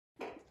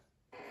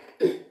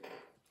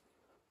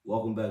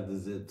Welcome back to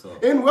Zip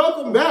Talk. And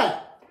welcome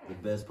back. The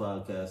best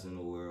podcast in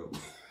the world.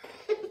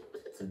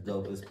 It's the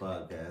dopest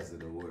podcast in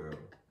the world.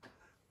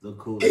 The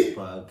coolest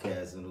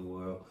podcast in the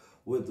world.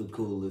 With the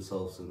coolest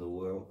host in the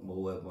world.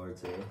 Moet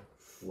Martel.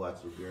 Watch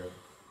your girl.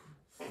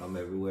 I'm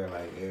everywhere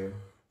like air.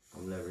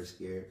 I'm never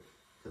scared.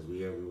 Because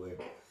we everywhere.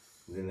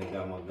 Then I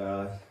got my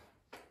guy.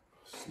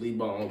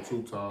 Sleep on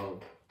too tall.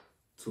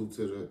 Two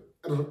to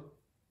the...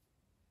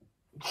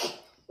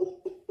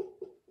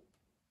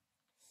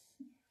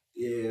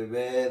 Yeah,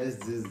 man, this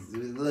just,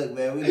 look,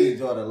 man, we need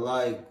y'all to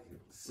like,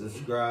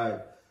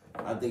 subscribe.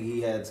 I think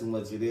he had too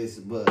much of this,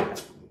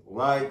 but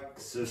like,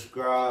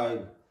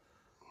 subscribe,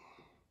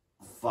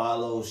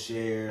 follow,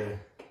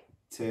 share,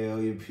 tell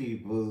your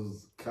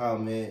peoples,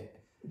 comment.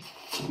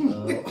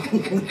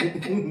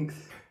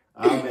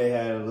 I may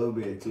have a little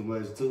bit too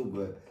much too,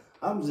 but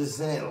I'm just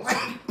saying,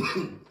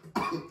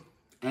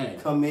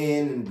 like, come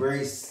in,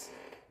 embrace,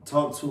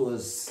 talk to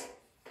us,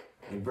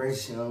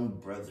 embrace young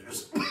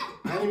brothers.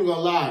 I ain't even gonna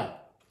lie.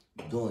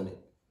 Doing it.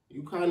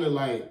 You kind of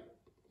like,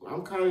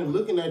 I'm kind of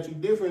looking at you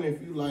different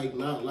if you like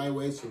not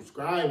lightweight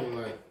subscribing,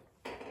 like,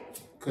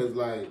 cause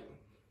like,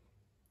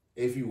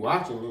 if you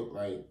watching it,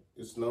 like,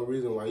 there's no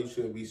reason why you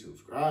shouldn't be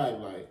subscribed,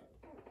 like,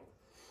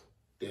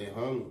 they're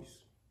homies.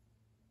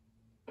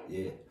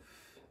 Yeah.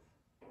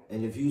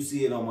 And if you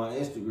see it on my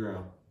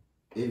Instagram,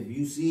 if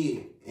you see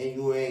it and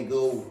you ain't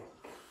go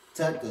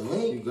tap the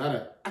link, you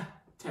gotta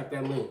tap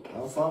that link.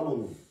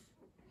 Unfollow me.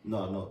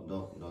 No,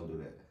 don't do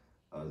that.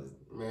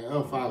 Man,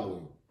 unfollow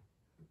him.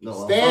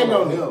 No, stand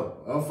on it.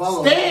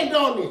 Unfollow stand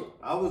on it.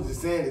 I was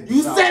just saying it.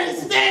 You said it,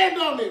 cool.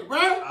 stand on it, bro.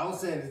 I was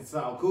saying it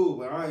sound cool,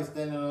 but I ain't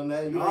standing on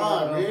that. You ain't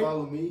gotta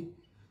unfollow me.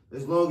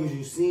 As long as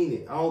you seen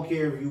it. I don't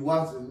care if you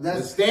watch it.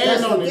 That's the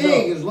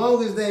thing. As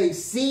long as they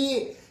see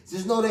it,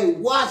 just know they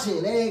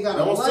watching. They ain't gotta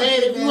don't like say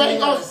it. You ain't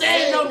gonna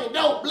stand on it,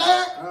 no,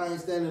 blood. I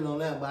ain't standing on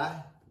that, boy.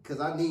 Because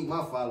I need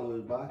my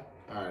followers, boy.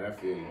 All right, I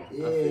feel you.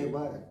 Yeah,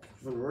 boy.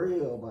 For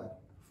real, boy.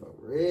 For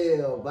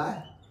real,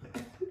 boy.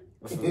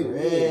 For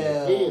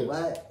real,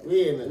 boy.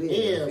 We in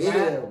the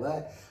hell,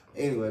 boy.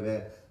 Anyway,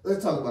 man,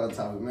 let's talk about a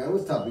topic, man.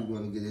 What topic you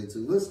want to get into?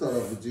 Let's start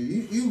off with you.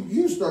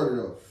 You started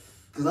off.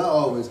 Because I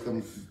always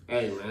come.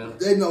 Hey, man.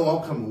 They know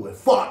I'm coming with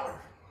fire.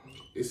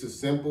 It's a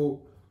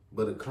simple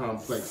but a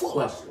complex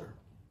question.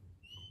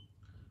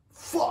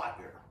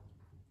 Fire.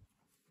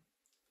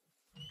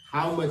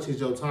 How much is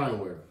your time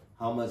worth?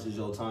 How much is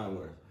your time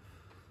worth?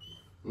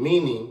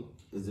 Meaning,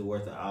 is it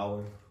worth an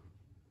hour?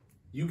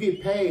 You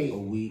get paid a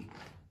week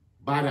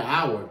by the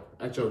hour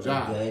at your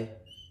job. A day.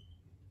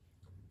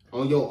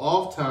 On your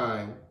off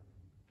time,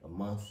 a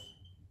month,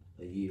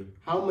 a year.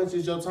 How much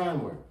is your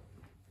time worth?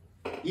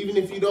 Even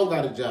if you don't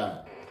got a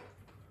job,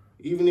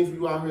 even if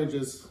you out here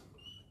just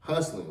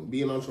hustling,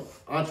 being an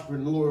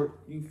entrepreneur,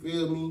 you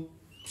feel me?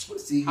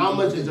 See, how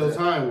much is your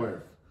time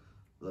worth?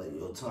 Like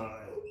your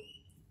time.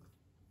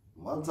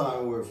 My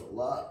time worth a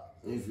lot.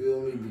 You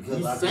feel me? Because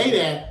you say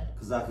that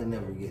because I can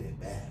never get it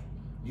back.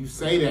 You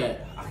say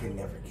that I can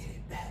never get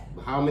it back.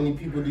 But how many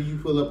people do you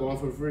pull up on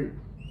for free?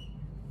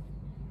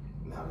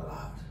 Not a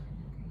lot.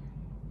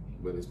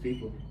 But it's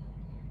people.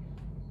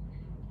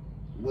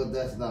 Well,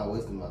 that's not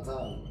wasting my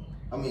time.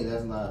 I mean,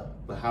 that's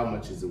not. But how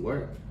much is it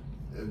worth?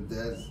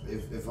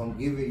 If I'm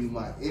giving you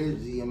my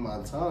energy and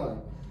my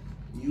time,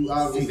 you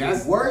obviously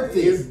that's worth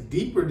it. It's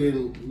deeper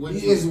than what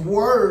it's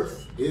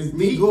worth. It's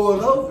me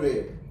going over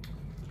there.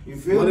 You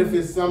feel what me? If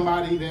it's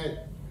somebody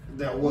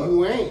that what?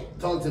 You ain't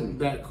talk to me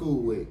that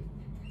cool with?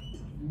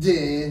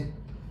 Then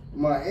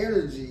my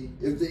energy,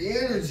 if the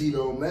energy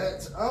don't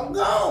match, I'm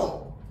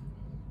gone.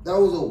 That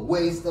was a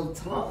waste of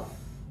time.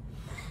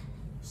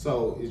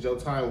 So is your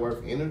time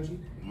worth energy?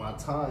 My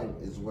time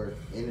is worth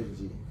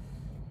energy.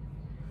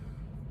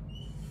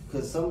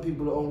 Because some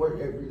people don't work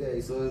every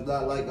day. So it's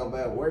not like I'm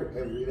at work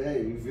every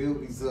day. You feel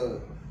me?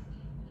 So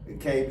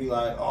it can't be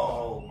like,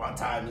 oh, my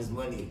time is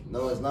money.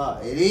 No, it's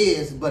not. It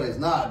is, but it's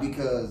not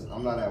because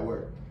I'm not at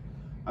work.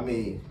 I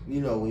mean, you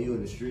know, when you're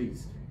in the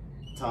streets,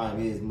 time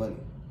is money.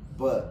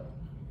 But,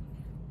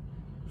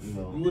 you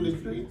know. You in the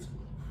streets?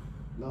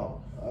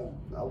 No,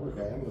 I work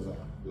at Amazon.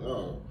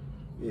 Oh.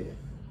 Yeah.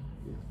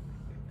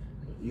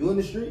 You in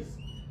the streets?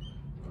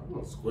 I'm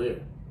on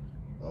Square.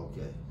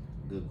 Okay.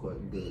 Good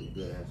question.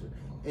 Good answer.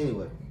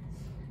 Anyway,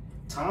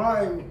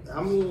 time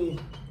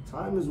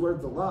is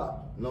worth a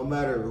lot. No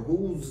matter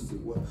who's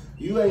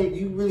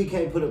you really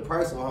can't put a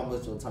price on how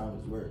much your time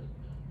is worth.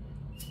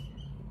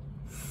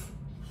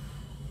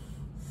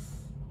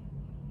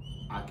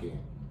 I can.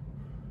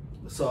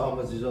 So how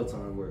much is your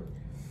time worth?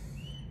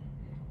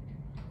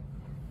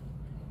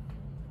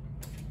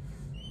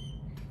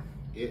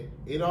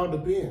 It all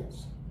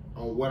depends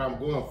on what I'm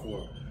going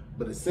for.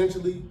 But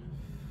essentially,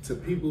 to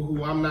people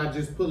who I'm not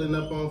just pulling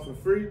up on for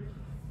free.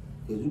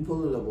 Because you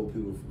pulling up on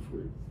people for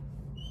free.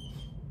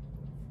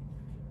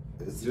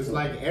 It's just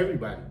like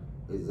everybody.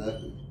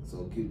 Exactly.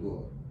 So keep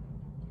going.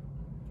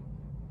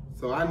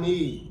 So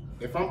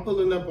if I'm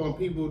pulling up on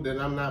people that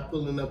I'm not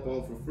pulling up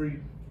on for free,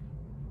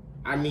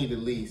 I need at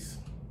least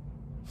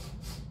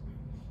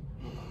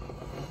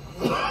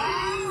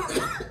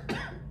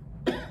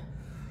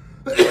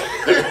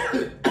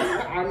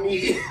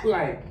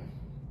Like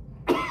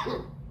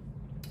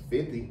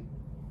 50.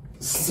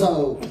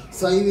 So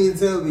you need to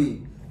tell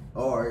me,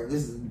 or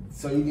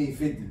so you need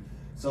 50.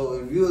 So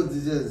if you were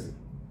to just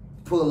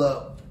pull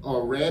up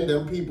on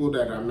random people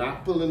that I'm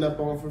not pulling up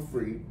on for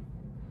free.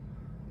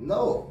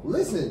 No,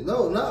 listen,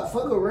 no, not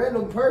fuck a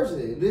random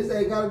person. This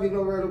ain't gotta be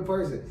no random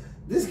person.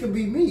 This could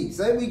be me.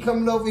 Say me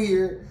coming over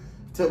here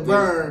to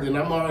burn. Then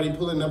I'm already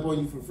pulling up on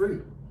you for free.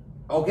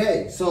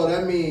 Okay, so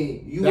that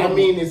mean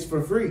it's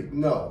for free.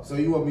 No, so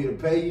you want me to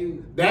pay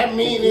you? That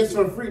mean it's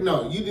for free.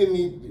 No, you didn't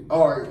need.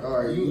 All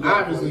right. You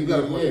obviously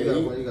got a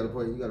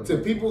point. To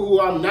people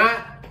who I'm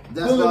not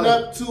pulling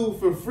up to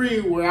for free,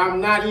 where I'm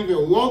not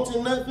even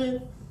wanting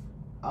nothing.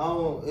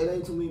 It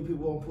ain't too many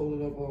people I'm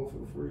pulling up on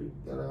for free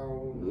that I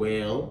don't.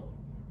 Well,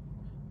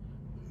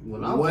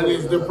 what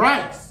is the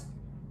price?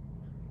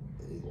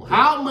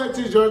 How much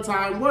is your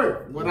time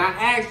worth? What I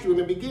asked you in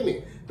the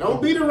beginning.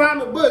 Don't beat around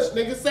the bush,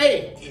 nigga.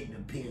 Say it.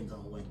 It depends on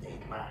what they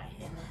buy.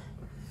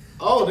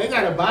 Oh, they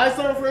gotta buy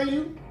something from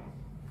you?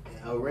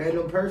 A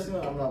random person,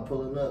 I'm not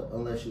pulling up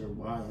unless you're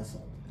buying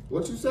something.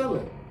 What you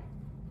selling?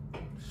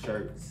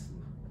 Shirts.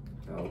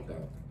 Okay.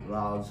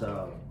 Loud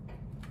child.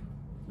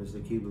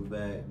 Mr. Cuba's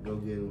back. Go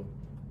get them.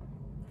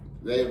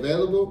 They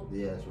available?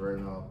 Yes, right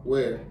now.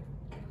 Where?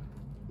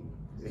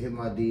 Hit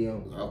my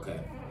DM. Okay.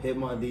 Hit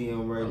my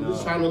DM right now. I'm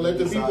just trying to let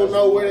the people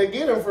know where they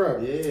get them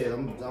from. Yeah,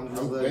 I'm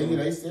just letting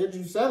they said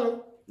you sell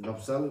them. I'm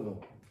selling them.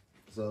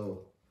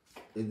 So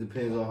it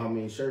depends on how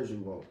many shirts you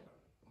want.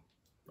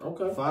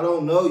 Okay. If I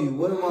don't know you,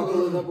 what am I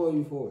pulling up on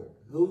you for?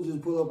 Who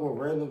just pull up on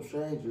random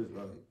strangers?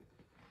 Like,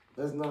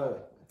 that's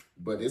not.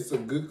 But it's a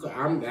good.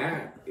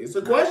 It's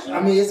a question.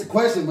 I mean, it's a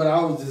question, but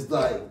I was just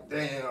like,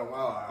 damn, I'm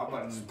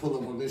about to just pull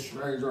up on this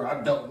stranger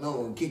I don't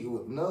know and kick it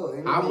with.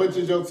 No. How much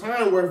is your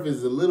time worth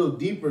is a little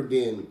deeper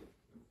than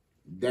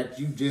that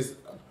you just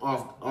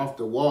off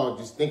the wall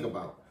just think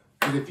about.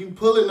 Because if you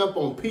pulling up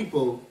on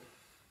people,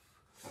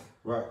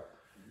 right,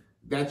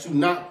 that you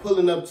not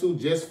pulling up to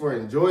just for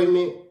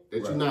enjoyment,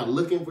 that you're not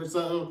looking for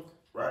something,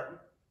 right,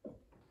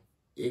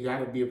 it got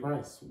to be a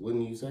price,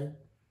 wouldn't you say?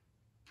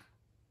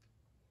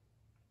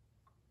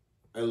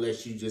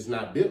 Unless you just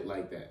not built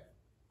like that.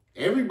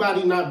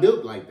 Everybody not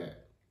built like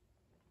that.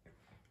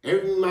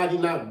 Everybody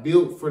not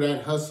built for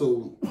that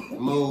hustle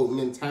mode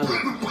mentality.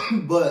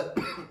 But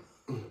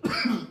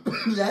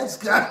that's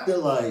kind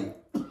of like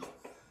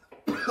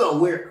a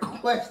weird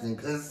question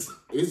because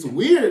it's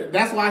weird.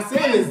 That's why I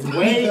said it's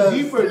way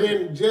deeper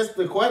than just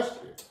the question.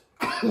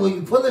 When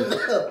you pulling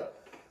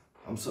up,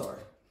 I'm sorry.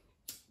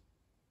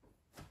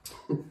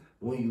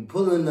 When you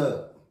pulling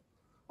up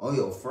on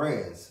your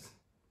friends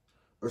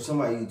or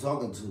somebody you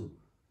talking to,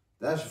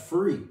 that's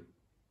free.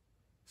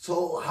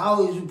 So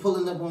how is you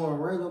pulling up on a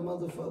random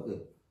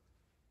motherfucker?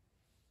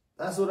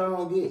 That's what I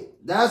don't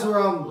get. That's where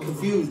I'm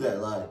confused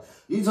at. Like,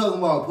 you talking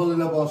about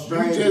pulling up on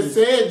strangers. You just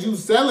said you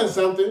selling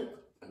something.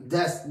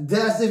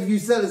 That's if you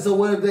selling. So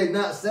what if they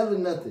not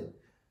selling nothing?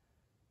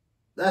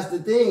 That's the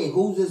thing.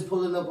 Who's just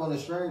pulling up on a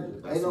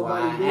stranger? Ain't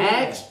nobody doing that.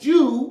 I asked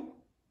you,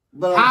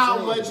 but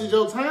how much is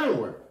your time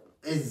worth?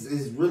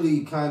 It's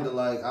really kind of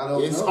like, I don't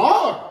know. It's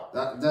hard.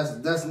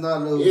 That's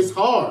not no. It's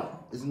hard.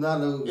 It's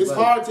not no. It's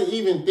hard to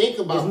even think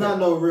about. It's not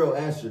no real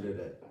answer to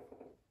that.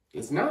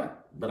 It's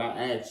not. But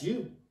I asked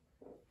you.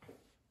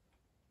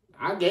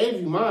 I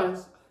gave you mine.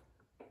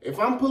 If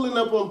I'm pulling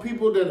up on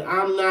people that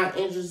I'm not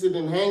interested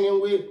in hanging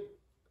with,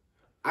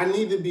 I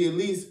need to be at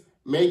least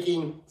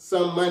making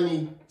some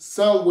money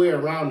somewhere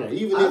around there,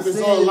 even if it's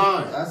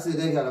online. I said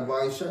they gotta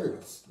buy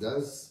shirts.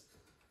 That's.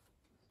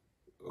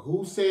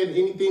 Who said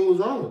anything was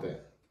wrong with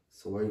that?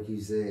 So what you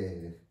keep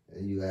saying,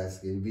 and you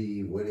asking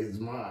me what is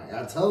mine?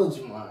 I told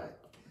you mine.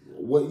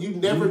 What, you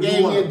never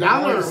gave me a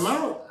dollar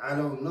amount. I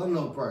don't know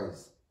no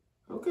price.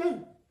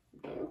 Okay.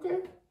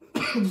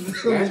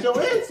 That's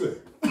your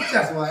answer.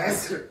 That's my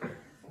answer.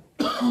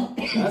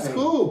 That's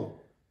cool.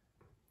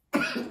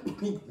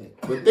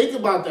 But think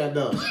about that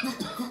though.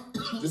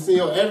 Just in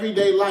your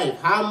everyday life,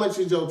 how much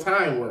is your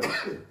time worth?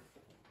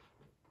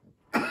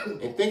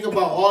 And think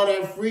about all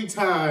that free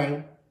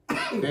time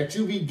that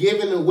you be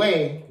giving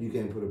away. You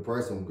can't put a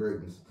price on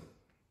greatness.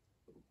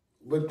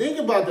 But think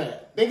about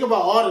that. Think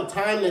about all the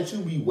time that you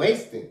be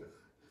wasting.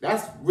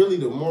 That's really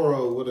the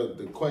moral of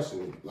the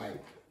question.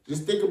 Like,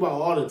 just think about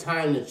all the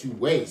time that you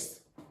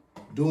waste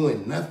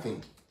doing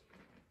nothing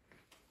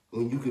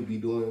when you could be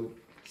doing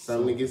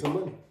something to get some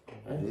money.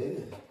 Right?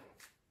 Yeah.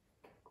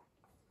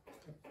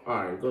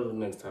 All right, go to the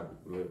next topic.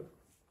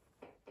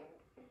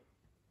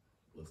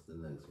 What's the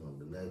next one?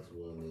 The next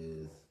one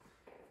is,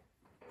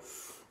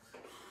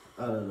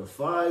 out of the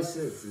 5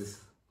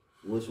 senses,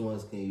 which one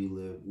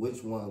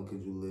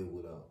could you live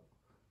without?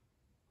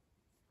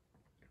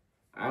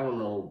 I don't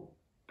know.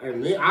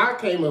 And I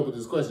came up with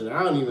this question.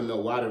 I don't even know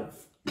why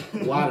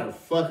the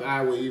fuck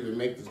I would even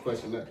make this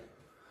question up.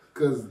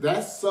 Because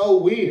that's so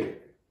weird.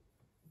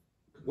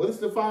 What is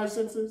the 5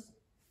 senses?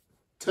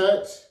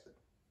 Touch,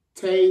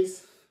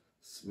 taste,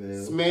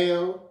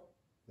 smell.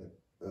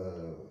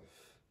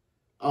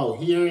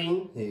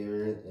 Hearing.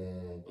 Hearing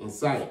and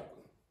sight.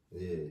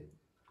 Yeah.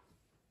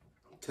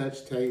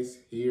 touch, taste,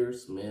 hear,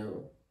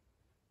 smell,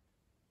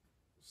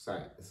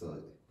 sight. So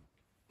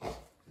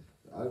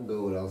I can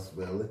go without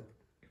smelling.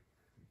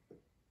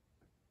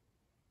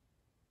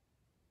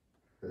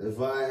 If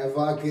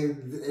one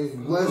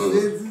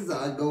senses,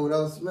 I go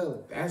without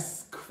smelling.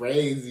 That's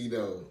crazy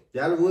though.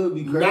 That would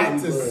be crazy.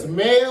 Not to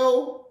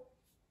smell.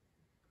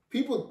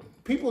 People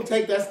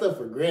take that stuff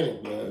for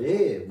granted, man.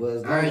 Yeah, but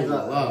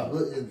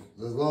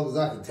as long as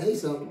I can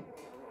taste something,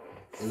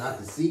 and I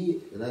can see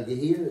it, and I can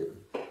hear it,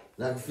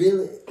 and I can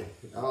feel it,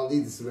 I don't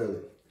need to smell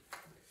it.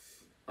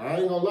 I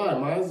ain't gonna lie,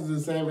 mine is the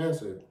same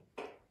answer.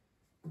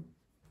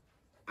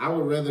 I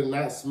would rather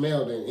not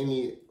smell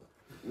than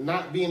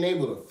not being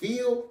able to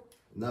feel.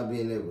 Not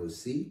being able to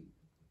see.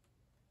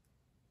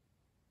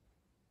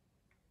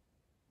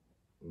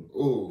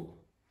 Ooh.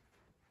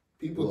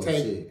 People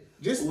take... Shit.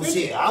 Just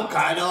shit, I'm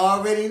kind of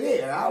already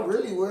there. I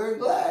really wear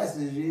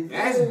glasses.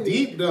 That's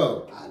deep,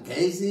 though. I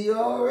can't see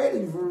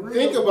already, for real.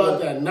 Think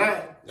about that.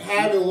 Not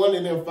having one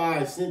of them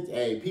 5 senses.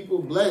 Hey,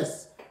 people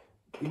blessed.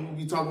 People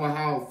be talking about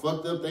how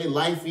fucked up their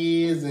life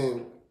is,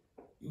 and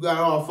you got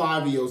all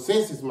 5 of your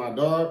senses, my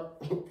dog.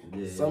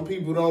 Yeah. Some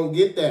people don't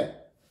get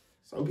that.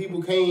 Some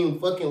people can't even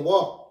fucking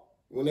walk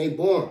when they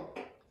born.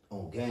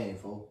 On game,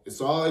 folks. It's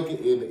all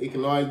it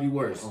can always be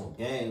worse. On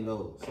game,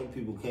 though. Some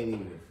people can't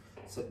even.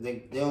 So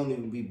they don't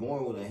even be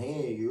born with a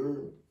hand.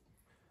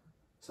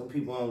 Some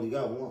people only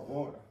got one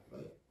arm.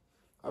 Like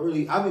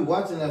I be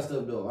watching that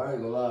stuff though. I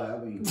ain't gonna lie.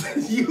 I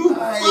ain't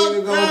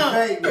even gonna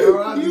fake,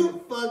 bro.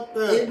 You fucked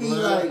up.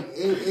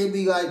 It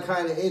be like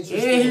kind of interesting.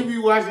 And he be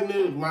watching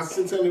this, my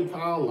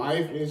 600-pound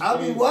life and shit. I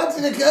be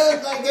watching it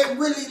cause like they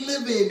really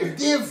living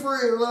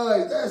different.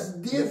 Like that's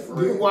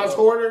different. Do you watch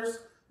Hoarders?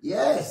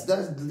 Yes,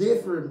 that's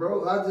different,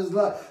 bro. I be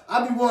wanting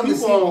people to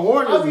see. On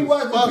Hoarders I be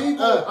watching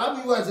people. Up.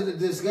 I be watching the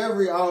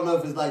Discovery. I don't know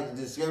if it's like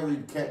the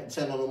Discovery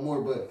channel no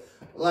more, but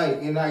like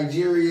in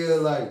Nigeria,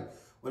 like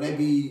when they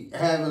be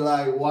having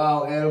like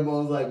wild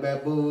animals like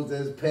baboons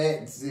as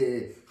pets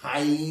and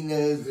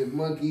hyenas and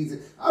monkeys.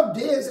 I'm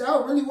dead.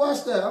 I really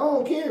watch that. I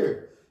don't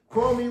care.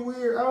 Call me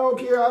weird. I don't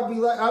care. I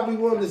be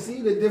wanting to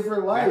see the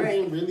different lives. That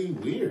ain't really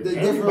weird. The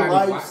different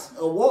lives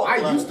of walk.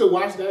 I used to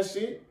watch that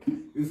shit.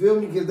 You feel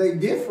me? Because they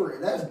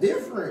different. That's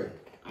different.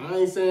 I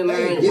ain't saying I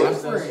ain't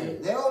watch that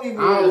shit. They don't even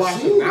I don't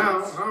watch it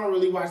now. I don't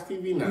really watch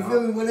TV now. You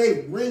feel me? When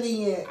they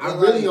really I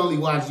really only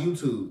watch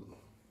YouTube.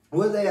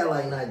 What they at,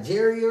 like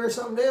Nigeria or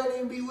something? They don't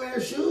even be wearing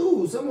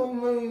shoes. Some of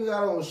them don't even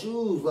got on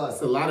shoes. Like,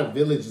 it's a lot of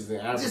villages in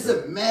Africa.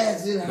 Just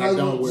imagine how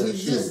you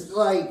just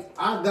like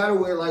I gotta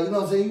wear, like, you know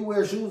what I'm saying? You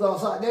wear shoes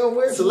outside. They don't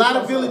wear shoes. It's a lot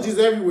of villages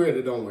everywhere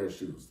that don't wear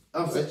shoes.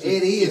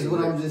 It is,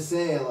 but I'm just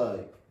saying,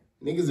 like,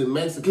 niggas in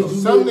Mexico.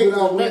 Some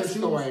niggas in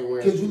Mexico ain't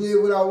wearing shoes. Could you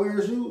live without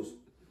wearing shoes?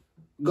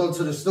 Go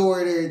to the store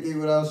and everything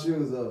without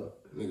shoes on.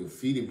 Nigga,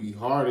 feet would be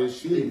hard as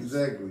shoes.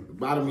 Exactly. The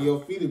bottom of your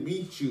feet would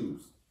be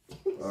shoes.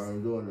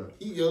 I'm doing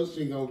that. Your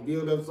shit gonna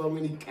build up so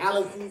many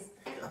calluses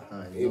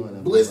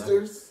and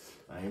blisters.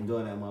 I ain't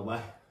doing that, my boy.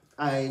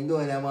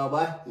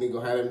 Nigga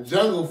gonna have them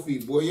jungle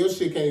feet, boy. Your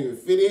shit can't even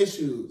fit in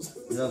shoes.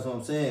 That's what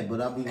I'm saying.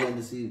 But I be wanting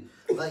to see,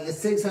 like, a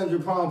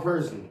 600-pound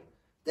person.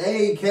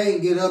 They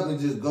can't get up and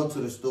just go to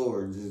the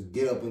store. Just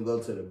get up and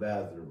go to the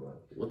bathroom, bro.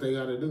 What they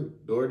gotta do?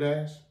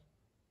 DoorDash?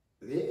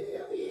 Yeah.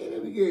 They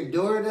be getting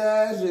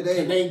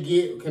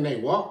DoorDash. Or can they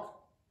walk?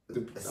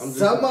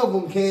 Some of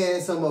them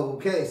can, some of them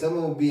can't. Some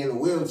of them be in a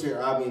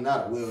wheelchair. I mean,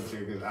 not a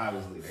wheelchair, because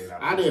obviously they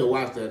not. I didn't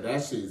watch that.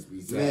 That shit's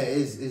be sad. Man,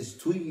 it's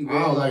tweaky, bro.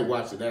 I don't like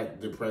watching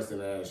that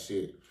depressing ass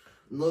shit.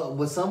 Look,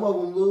 but some of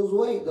them lose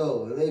weight,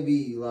 though. And they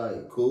be,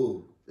 like...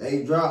 Cool.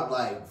 They drop,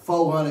 like,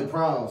 400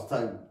 pounds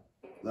type.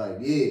 Like,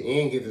 yeah.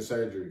 And get the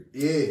surgery.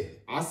 Yeah.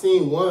 I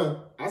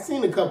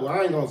seen a couple.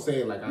 I ain't gonna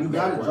say it like I. You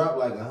gotta drop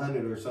like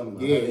 100 or something.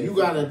 Yeah, you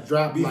gotta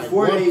drop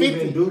before like 150.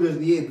 They even do this.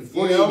 Yeah,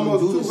 before they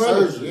almost even do the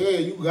surgery. Yeah,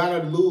 you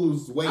gotta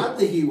lose weight. I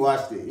think he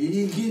watched it.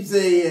 He keeps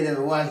saying he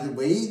never watched it,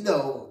 but he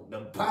know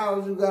the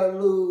pounds you gotta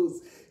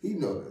lose. He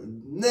know the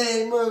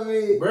name of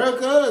it, bro.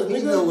 Cause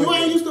nigga, you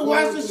ain't used to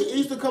watch this shit. It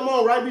used to come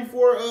on right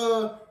before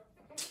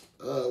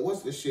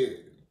what's the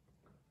shit?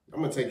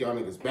 I'm gonna take y'all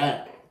niggas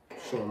back.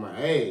 Showing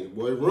my age,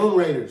 boy. Room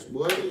Raiders,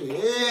 boy.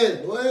 Yeah,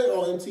 boy.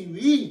 On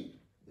MTV.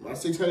 My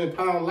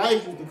 600-pound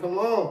life used to come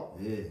on.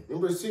 Yeah.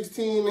 Remember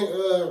 16,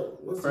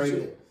 what's the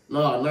shit?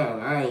 No,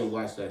 I ain't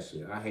watched that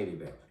shit. I hated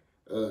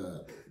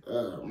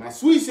that. My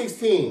Sweet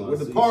 16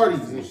 with the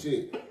parties and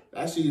shit.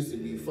 That shit used to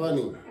be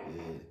funny.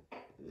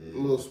 Yeah.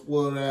 Little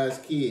spoiled ass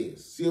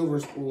kids. Silver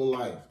spoon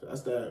life.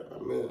 That's that. I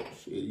mean,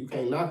 shit, you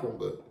can't knock them,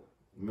 but.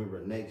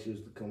 Remember Next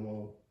used to come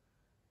on?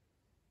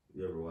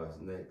 You ever watch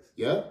Next?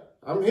 Yeah.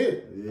 I'm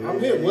hit. Yeah, I'm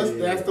hit.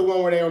 That's the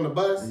one where they on the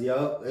bus?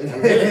 Yup.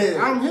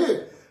 I'm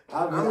hit.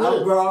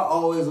 Bro, I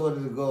always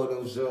wanted to go on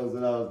those shows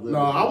when I was little.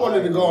 No, I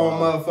wanted to go on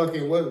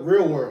motherfucking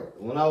Real World.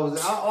 When I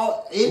was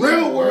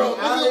Real World.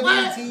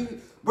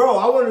 TV. Bro,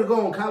 I wanted to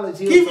go on College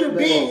Hill. Keep it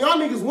being. Y'all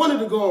niggas wanted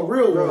to go on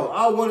Real World. Bro,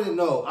 I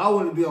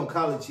wanted to be on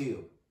College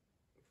Hill.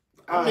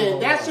 I mean,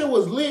 that shit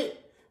was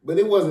lit, but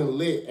it wasn't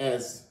lit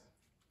as.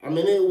 I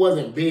mean, it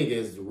wasn't big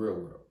as the Real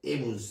World.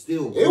 it was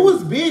still. It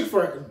was big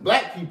for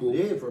black people.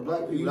 Yeah, for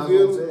black people. That's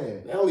feel what I'm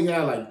saying. They only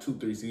had like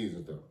 2-3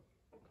 seasons though.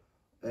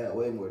 They had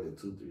way more than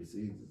 2-3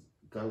 seasons.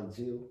 College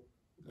Chill.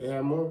 They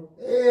had more.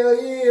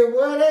 Hell yeah,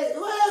 boy!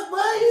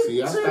 What?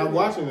 See, I stopped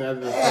watching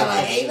that. They had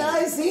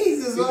like 8-9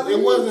 seasons. See,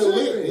 it wasn't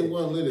lit. It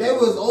wasn't lit. They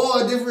was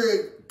all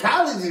different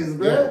colleges,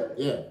 bro.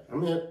 Yeah.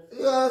 I'm here.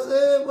 You know what I'm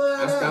saying, boy?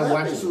 I stopped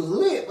watching. That bitch was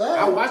lit, bro.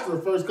 I watched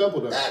the first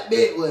couple though. That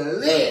bitch was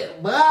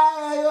lit, boy.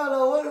 You don't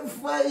know what the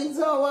fuck you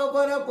talking about,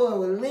 but that boy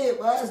was lit,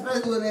 boy.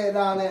 Especially when they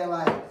down there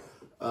like,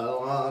 I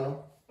don't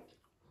know.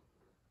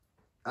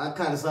 I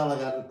kind of sound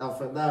like I'm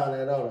from down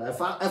there, don't I?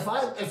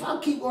 If I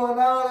keep going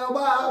down there, boy,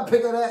 I'll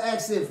pick up that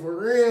accent for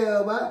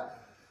real, boy.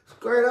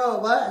 Straight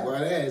up, boy. Boy,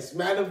 that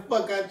smack the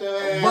fuck out your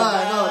ass.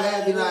 Boy, no,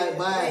 that'd be like,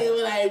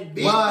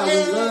 boy,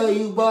 we love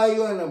you, boy.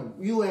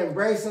 You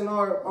embracing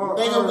our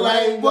they gonna be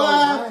like,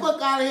 boy,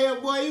 fuck out of here,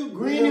 boy. You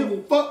green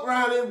and fuck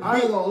around here.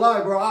 I ain't gonna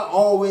lie, bro. I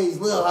always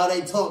love how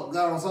they talk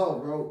down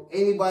south, bro.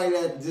 Anybody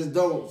that just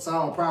don't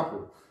sound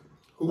proper.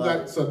 Who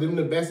got, so them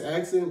the best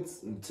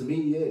accents? To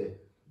me, yeah.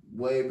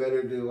 Way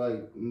better than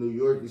like New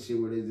York and shit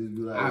where they just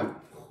be like,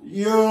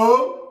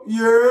 yo,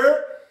 yeah.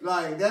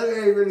 Like, that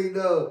ain't really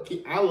no.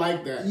 I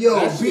like that. Yo,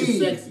 that B. shit's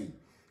sexy.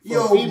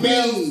 Yo,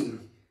 B.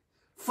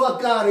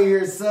 Fuck out of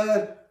here,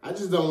 son. I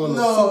just don't want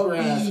no super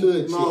ass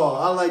hood shit. No,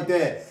 I like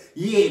that.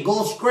 Yeah,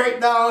 go straight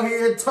down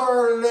here,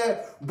 turn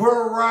left,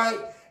 burn right,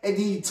 and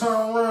then you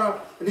turn around,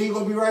 and then you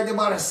gonna be right there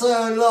by the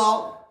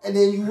son-in-law, and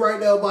then you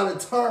right there by the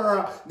turn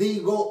around, then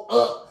you go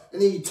up,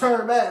 and then you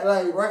turn back,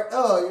 like, right,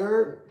 oh, you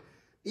heard?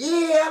 Yeah,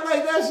 I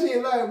like that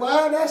shit. Like,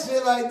 why that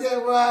shit like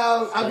that,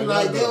 bro? I be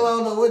like, damn, I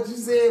don't know what you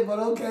said, but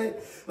okay.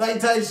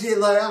 Like, type shit,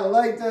 like, I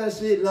like that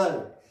shit,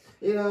 like,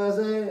 you know what I'm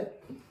saying?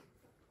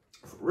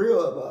 For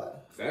real about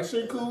it. That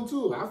shit cool,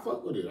 too. I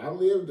fuck with it. I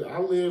lived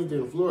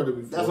in Florida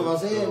before. That's what I'm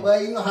saying, boy.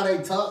 You know how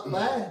they talk,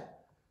 man.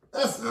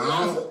 They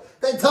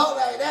talk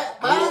like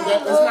that, man.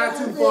 That's not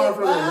too far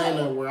from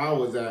Atlanta where I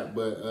was at,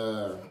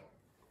 but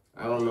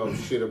I don't know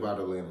shit about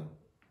Atlanta.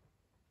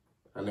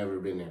 I never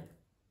been there.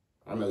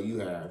 I know you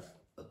have.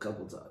 A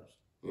couple times.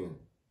 Yeah.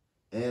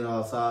 And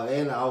outside,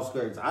 and the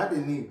outskirts. I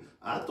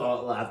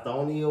thought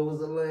Lithonia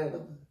was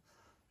Atlanta.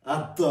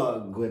 I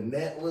thought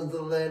Gwinnett was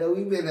Atlanta.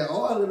 We been at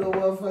all of the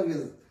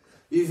motherfuckers.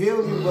 You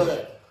feel me?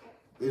 But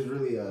it's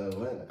really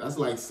Atlanta. That's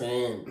like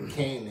saying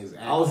Canton is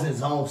Atlanta. I was in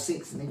zone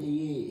 6, nigga,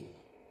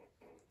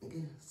 yeah.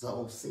 Nigga,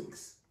 zone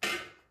 6. Nigga,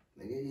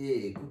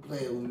 yeah, quit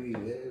playing with me,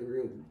 man.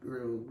 Real.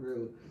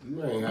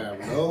 You ain't have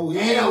no weed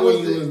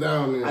when you was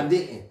down there. I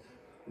didn't.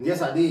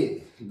 Yes, I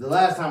did. The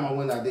last time I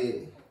went, I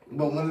did.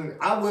 But when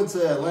I went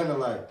to Atlanta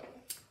like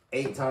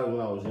 8 times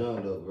when I was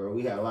young, though, bro.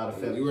 We had a lot of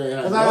family. You ain't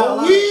had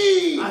no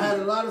weed. I had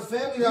a lot of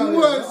family down there. You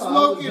wasn't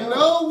smoking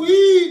no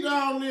weed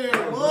down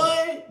there,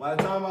 boy. By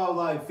the time I was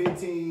like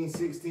 15,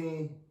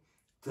 16,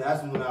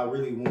 that's when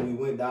when we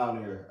went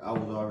down there, I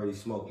was already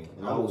smoking.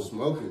 And I was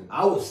smoking.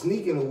 I was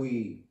sneaking the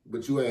weed.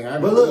 But you ain't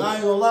had no weed. But look, weed. I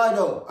ain't gonna lie,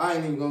 though. I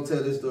ain't even gonna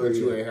tell this story. But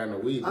you yet. ain't had no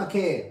weed. I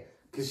can,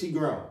 because she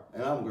grown,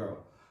 and I'm grown.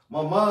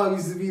 My mom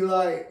used to be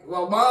like, my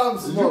mom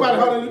smoked. You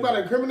about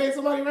to incriminate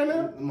somebody right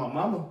now? My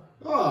mama.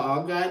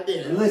 Oh,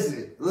 goddamn.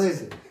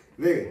 Listen.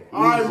 Nigga.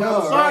 All right,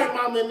 mama. Sorry,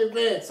 mama, in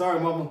advance. Sorry,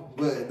 mama,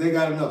 but they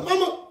got enough.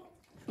 Mama.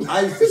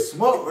 I used to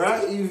smoke,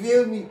 right? You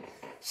feel me?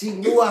 She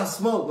knew I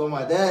smoked, but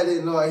my dad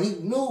didn't know. He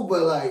knew,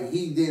 but like,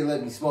 he didn't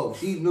let me smoke.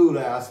 She knew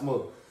that I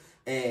smoked,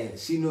 and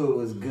she knew it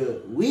was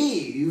good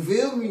weed. You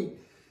feel me?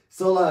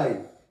 So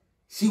like,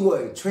 she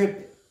wasn't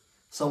tripping.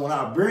 So when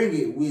I bring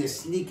it, we'll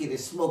sneak it and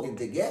smoke it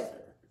together.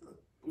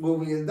 When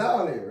we was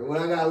down there.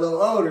 When I got a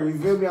little older, you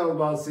feel me? I was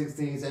about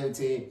 16,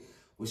 17.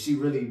 When she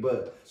really,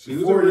 but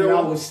before then,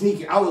 I was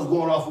sneaking. I was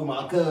going off with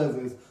my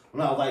cousins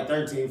when I was like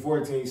 13,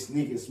 14,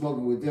 sneaking,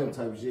 smoking with them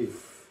type of shit.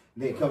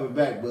 Then coming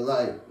back. But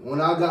like, when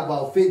I got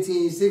about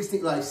 15,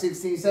 16, like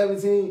 16,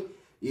 17,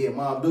 yeah,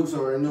 Mom Dukes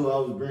already knew I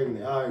was bringing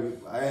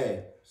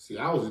it. See,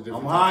 I was a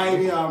different. I'm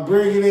hiding it. I'm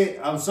bringing it.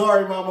 I'm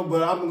sorry, Mama,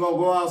 but I'm going to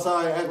go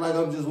outside and act like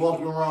I'm just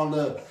walking around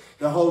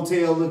the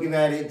hotel looking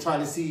at it, trying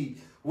to see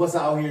what's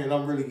out here, and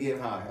I'm really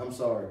getting high. I'm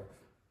sorry.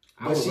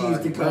 But she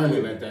used to come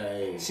with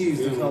me. She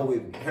used to come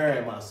with me. Her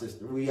and my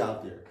sister. We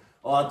out there.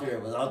 All three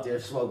of us out there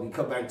smoking.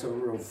 Come back to a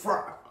real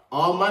fry.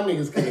 All my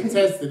niggas can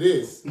attest to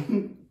this.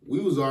 We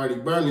was already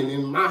burning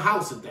in my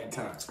house at that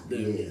time.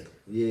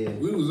 Yeah.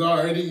 We was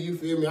already, you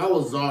feel me? I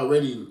was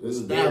already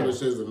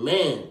established as a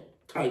man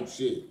type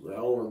shit. Bro,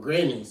 over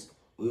grannies.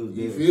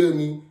 You feel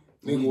me?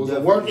 Nigga was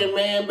a working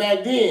man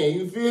back then.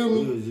 You feel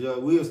me?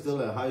 We was still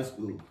in high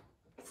school.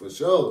 For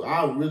sure.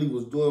 I really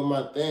was doing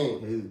my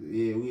thing.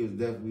 Yeah, we was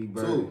definitely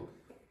burning. Too.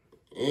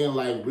 And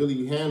like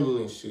really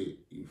handling shit.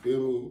 You feel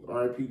me?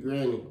 R.I.P.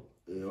 Granny.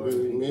 Yeah,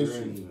 R.I.P.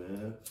 Granny,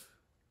 man.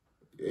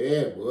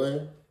 Yeah,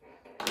 boy.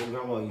 My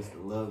grandma used to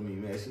love me,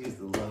 man. She used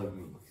to love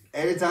me.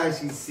 Every time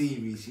she see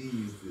me, she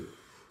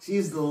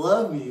used to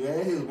love me,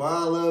 man. His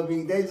mom loved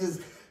me.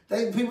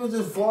 People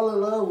just fall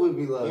in love with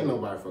me. Like, ain't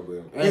nobody fuck with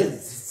him.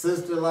 His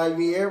sister like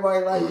me.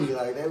 Everybody like me.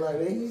 Like, they like,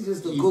 man, he's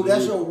just a cool.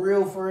 That's your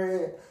real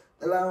friend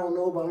that I don't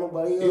know about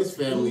nobody else. His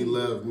family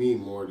loved me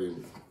more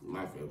than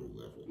My family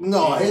left me.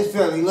 No, his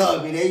family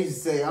loved me. They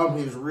used to say, I'm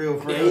his real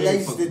friend. They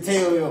used to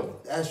tell him,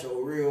 that's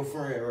your real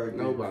friend right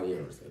there. Nobody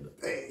ever said that.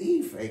 Hey,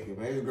 he faking,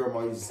 man. His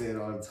grandma used to say it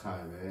all the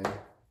time, man.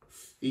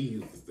 He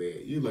used to say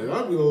it. You like,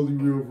 I'm the only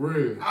real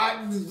friend.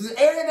 And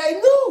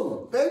they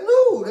knew. They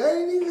knew.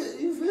 They ain't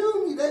even, you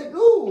feel me? They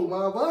knew,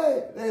 my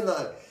boy. They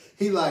like,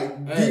 he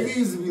like, hey. DV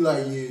used to be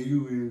like, yeah,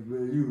 you is,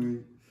 man,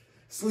 you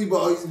is.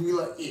 Sleepball used to be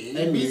like, yeah,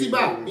 Hey,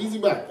 Beezy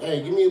Bop.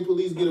 Hey, give me a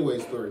police getaway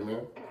story,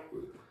 man.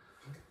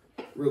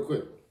 Real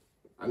quick.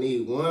 I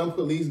need one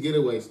police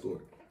getaway story.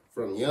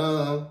 From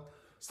young,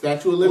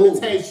 statute of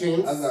limitations.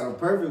 Ooh, I got a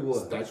perfect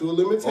one. Statute of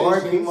limitations.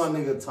 R.I.P. my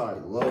nigga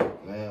Tight Low,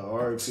 man.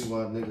 R.I.P.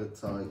 my nigga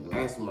Tight Low.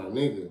 That's my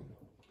nigga.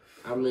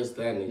 I miss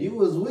that nigga. You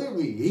was with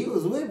me. He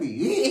was with me.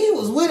 He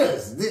was with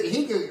us.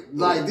 He could,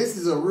 like, this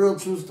is a real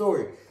true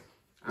story.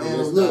 I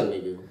miss that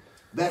nigga.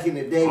 Back in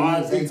the day,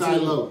 R.I.P.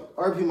 Tight Low.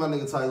 R.I.P. my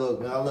nigga Tight Low,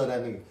 man. I love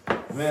that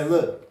nigga. Man,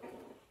 look.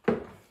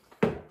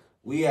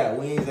 We at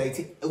Wings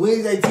 18.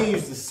 Wings 18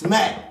 used to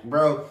smack,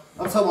 bro.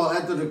 I'm talking about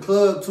after the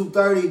club,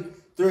 2:30,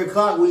 3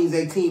 o'clock, Wings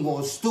 18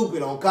 going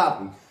stupid on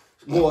copy.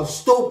 Going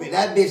stupid.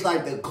 That bitch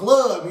like the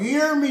club. You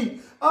hear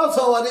me? I'm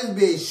talking about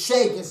this bitch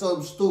shaking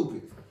something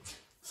stupid.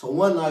 So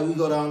one night we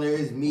go down there.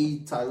 It's me,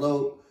 Ty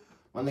Lo,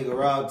 my nigga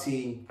Rob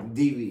T,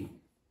 DV.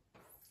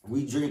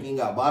 We drinking,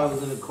 got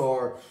bottles in the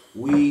car,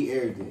 weed,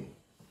 everything.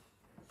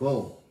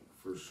 Boom.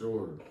 For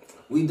sure.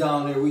 We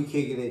down there, we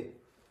kicking it.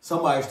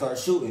 Somebody start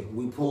shooting.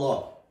 We pull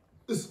off.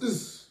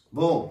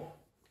 Boom.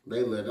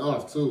 They let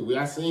off too.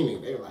 I seen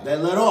it. They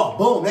let off.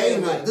 Boom. They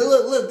in a,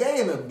 look,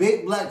 they in a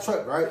big black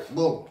truck, right?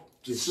 Boom.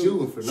 Just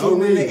shooting for no reason.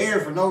 Shooting in the air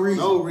for no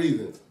reason. No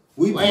reason.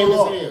 We pull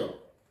off.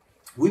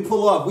 We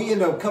pull off. We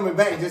end up coming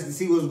back just to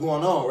see what's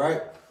going on,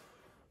 right?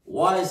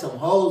 Why some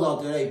hoes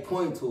out there, they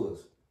point to us.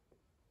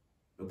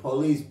 The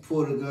police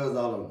pull the guns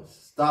out on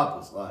us.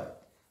 Stop us, like.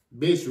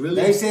 Bitch, really?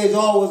 They said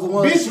y'all was the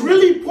one. Bitch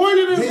really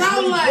pointed us out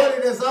really like.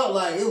 Pointed us out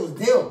like it was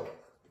them.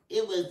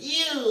 It was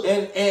you.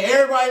 And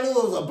everybody knew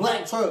it was a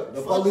black truck.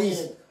 The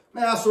police.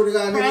 Man, I swear to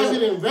God,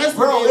 nigga.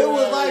 Bro, it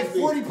was like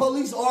 40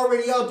 police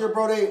already out there,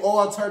 bro. They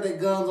all turned their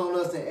guns on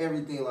us and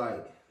everything.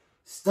 Like,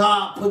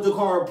 stop, put the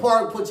car in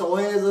park, put your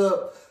hands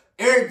up.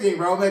 Everything,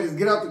 bro. Man, just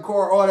get out the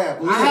car, all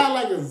that. I had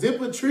like a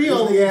zipper tree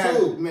on me,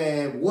 too.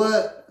 Man,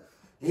 what?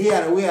 We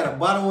had a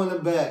bottle in the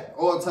back,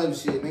 all type of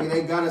shit. Nigga,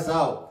 they got us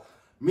out.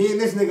 Me and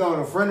this nigga on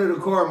the front of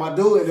the car, my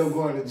dude ended up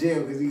going to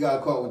jail because he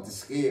got caught with the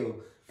scale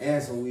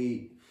and some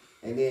weed.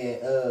 And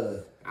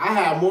then, I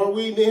had more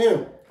weed than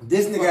him.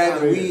 This nigga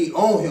had the weed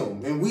on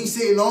him. And we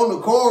sitting on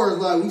the cars,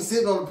 like, we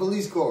sitting on the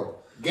police car.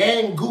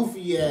 Gang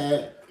goofy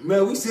ass.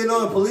 Man, we sitting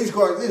on the police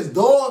car. This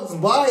dog's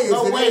biased.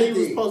 No way he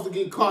was supposed to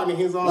get caught in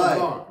his own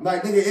car.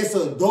 Like, nigga, it's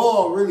a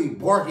dog really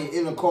barking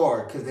in the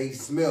car because they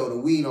smell the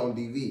weed on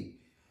DV.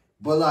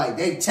 But, like,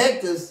 they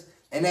checked us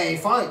and they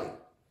ain't find it.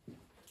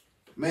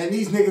 Man,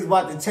 these niggas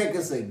about to check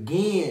us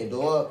again,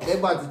 dog. They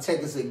about to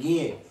check us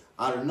again.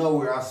 Out of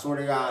nowhere, I swear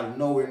to God, out of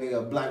nowhere, nigga,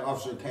 a black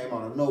officer came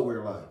out of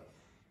nowhere, like,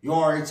 you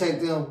already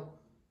checked them?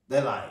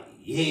 They're like,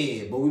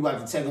 yeah, but we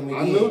about to check them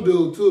again. I knew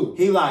dude, too.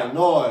 He like,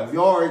 no, if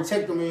you already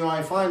checked them and you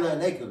ain't find nothing,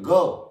 they could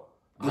go.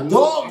 The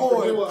dog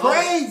going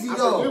crazy,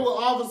 though. I forget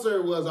what officer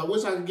it was. I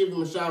wish I could give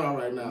him a shout out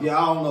right now. Yeah,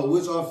 I don't know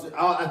which officer.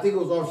 I think it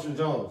was Officer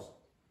Jones.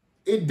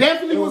 It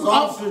definitely was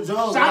Officer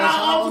Jones. Shout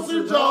out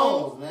Officer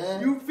Jones,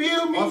 man. You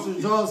feel me? Officer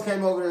Jones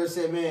came over there and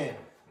said, man,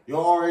 you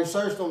already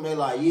searched them? They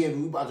like, yeah, but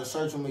we about to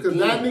search them again. Because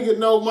that nigga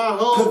know my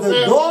whole family.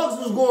 Because the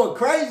dogs was going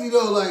crazy,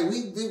 though. Like,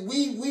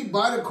 we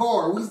by the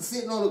car. We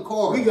sitting on the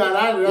car. We got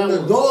out of that. And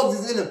the dogs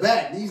is in the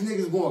back. These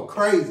niggas going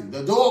crazy.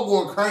 The dog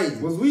going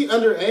crazy. Was we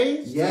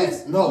underage?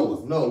 Yes.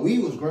 No, we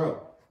was grown.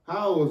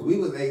 How old was we?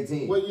 We was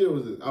 18. What year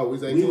was it? Oh, we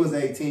was 18? We was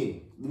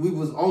 18. We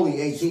was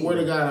only 18. Swear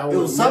to God, it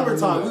was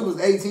summertime. We was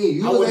 18.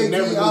 You was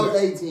 18. I was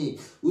 18.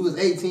 We was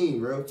 18,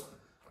 bro.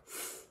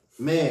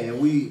 Man,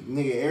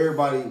 nigga,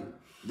 everybody,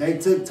 they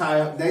took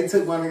my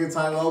nigga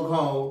Ty Loc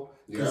home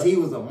because he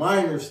was a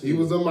minor still. He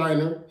was a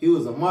minor. He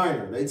was a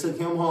minor. They took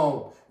him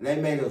home and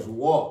they made us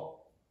walk.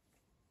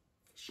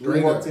 We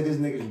walked to this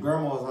nigga's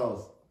grandma's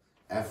house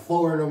at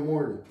 4 in the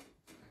morning.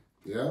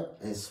 Yeah.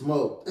 And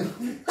smoked.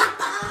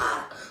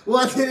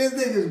 Walked to this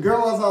nigga's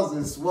grandma's house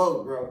and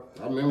smoked, bro.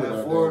 I remember that.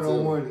 At 4 in the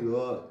morning,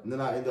 dog.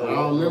 Then I ended up. I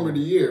don't remember the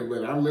year,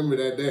 but I remember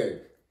that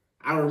day.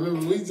 I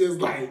remember we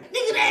just like,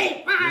 nigga, they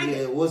ain't fine. Yeah,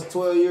 it was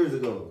 12 years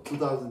ago.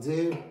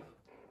 2010.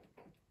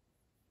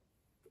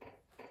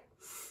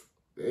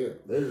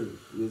 Damn.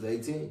 We was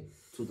 18.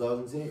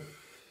 2010.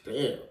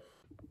 Damn.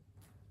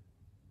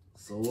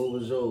 So what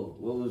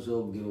was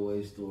your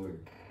getaway story?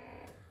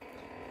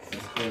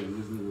 That's crazy.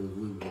 This nigga was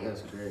with me.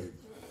 That's crazy.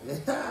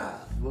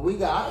 But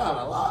I got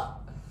a lot.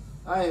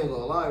 I ain't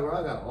gonna lie, bro.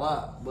 I got a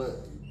lot.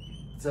 But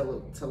tell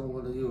them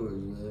one of yours,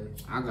 man.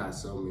 I got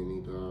so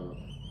many, dog.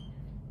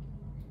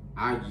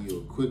 I'll give you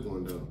a quick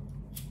one, though.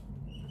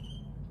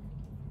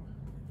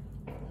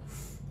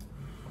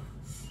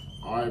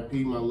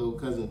 R.I.P. my little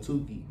cousin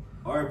Tukey.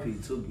 R.I.P.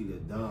 Tukey the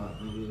Don.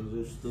 Nigga,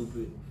 you're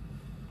stupid.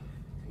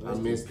 I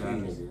missed that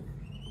nigga.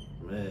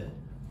 Man.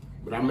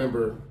 But I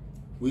remember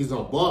we was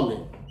on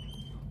Ballman.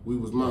 we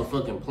was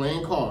motherfucking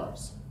playing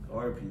cards.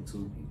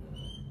 RP2.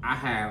 I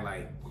had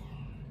like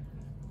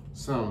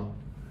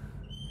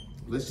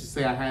let's just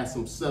say I had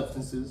some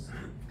substances,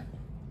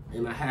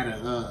 and I had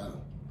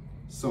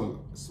some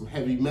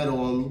heavy metal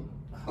on me.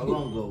 How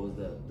long ago was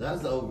that?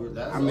 That's over.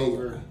 That's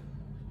over.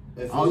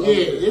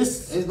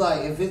 It's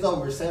like if it's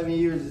over 7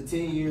 years to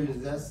 10 years,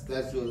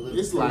 that's your.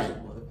 It's like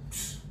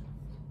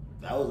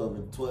that was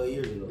over 12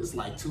 years ago. It's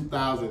like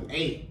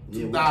 2008,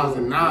 yeah,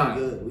 2009.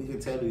 We good. We can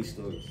tell these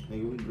stories.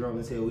 Nigga, we grown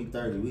as hell. We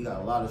 30. We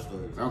got a lot of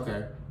stories.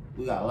 Okay.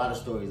 We got a lot of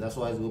stories. That's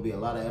why it's gonna be a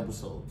lot of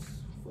episodes.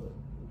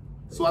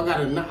 So I got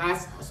a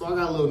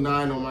little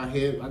 9 on my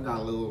head. I got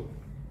a little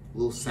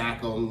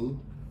sack on me.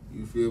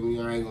 You feel me?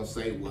 I ain't gonna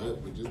say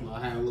what, but just know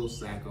I had a little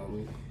sack on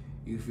me.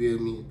 You feel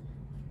me?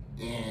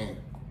 And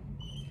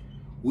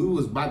we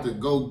was about to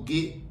go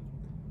get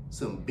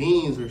some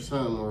beans or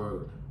something,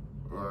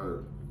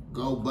 or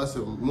go bust a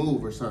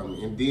move or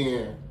something. And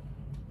then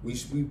we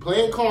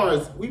playing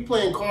cards. We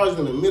playing cards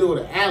in the middle of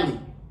the alley,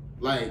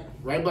 like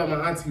right by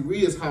my auntie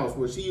Ria's house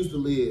where she used to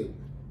live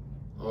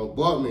on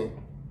Baltman,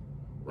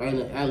 right in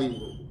the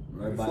alley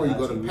before you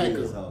go to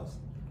Pecker's house.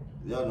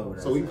 Y'all know where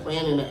that's So we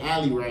playing in the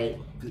alley, right?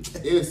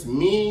 It's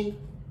me.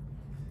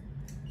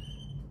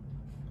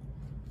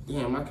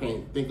 Damn, I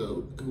can't think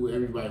of who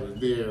everybody was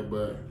there,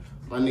 but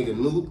my nigga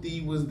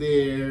Nuthi was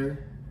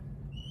there.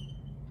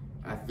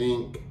 I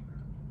think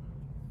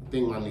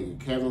my nigga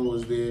Kevin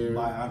was there.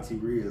 By Auntie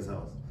Ria's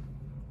house.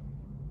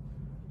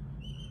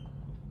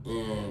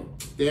 And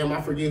damn,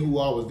 I forget who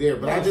all was there,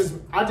 but I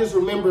just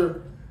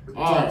remember.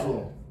 Talk to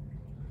him.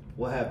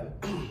 What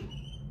happened?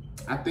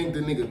 I think the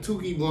nigga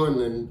Tuki won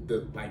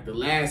the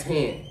last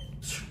hand.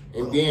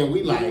 And then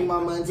we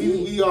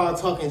all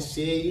talking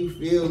shit, you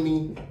feel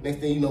me? Next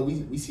thing you know,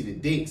 we see the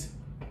dicks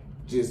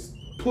just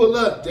pull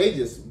up. They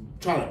just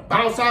trying to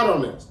bounce out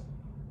on us.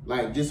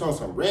 Like just on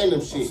some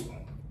random shit.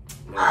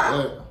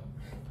 Man,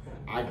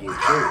 I get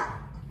hurt.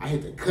 I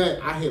hit the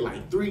cut. I hit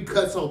like 3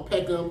 cuts on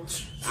Peckham.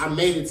 I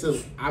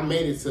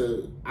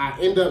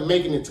end up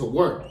making it to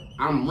work.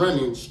 I'm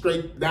running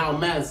straight down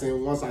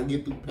Madison once I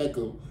get through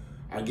Peckham.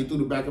 I get through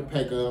the back of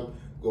Peckham,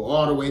 go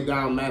all the way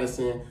down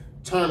Madison,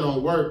 turn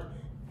on work.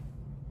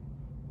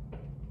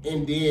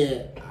 And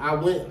then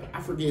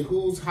I forget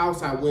whose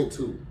house I went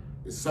to.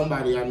 It's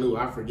somebody I knew,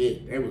 I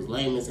forget. It was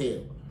lame as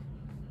hell.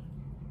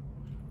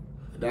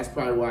 That's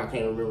probably why I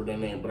can't remember their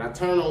name. But I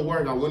turned on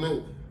work, I went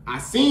in, I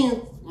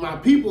seen my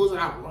peoples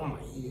out. I'm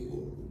like,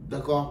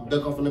 duck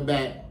off in the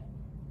back.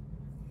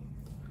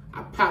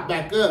 I pop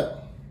back up.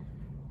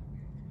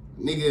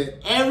 Nigga,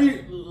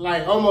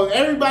 almost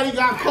everybody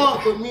got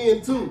caught but me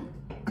and two.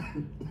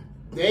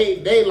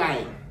 They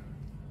like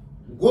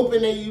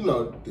whooping they,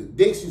 the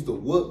dicks used to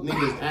whoop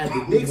niggas.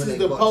 The dicks is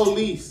the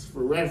police,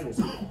 for reference.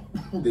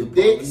 The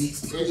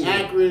dicks in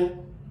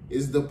Akron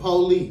is the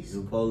police.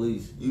 The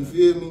police. You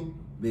feel me?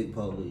 Big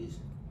police.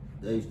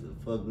 They used to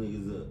fuck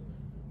niggas up.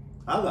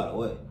 I got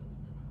away.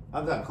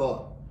 I got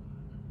caught.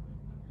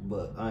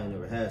 But I ain't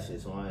never had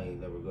shit, so I ain't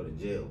never go to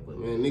jail. But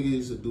man, niggas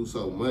used to do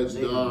so much,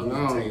 dog.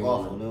 I don't take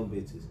off on them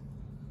bitches.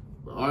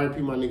 But RIP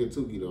my nigga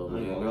Tuki, though,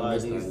 man. A lot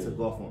of niggas took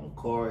off on the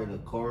car, and the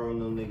car on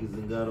them niggas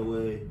and got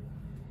away.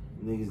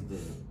 Niggas did,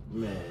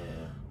 man.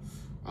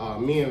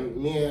 Me and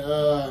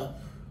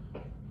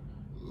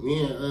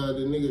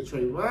the nigga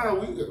Trayvon,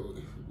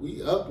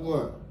 we up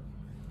one.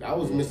 That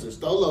was Mr.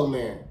 Stolo,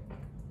 man.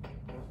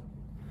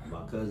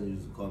 My cousin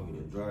used to call me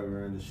the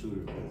driver and the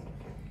shooter.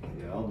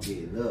 Yeah, I'm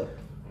getting up.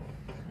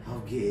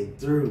 I'm getting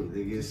through.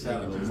 They get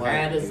shot on the mic. I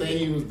had to say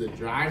he was the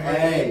driver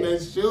and the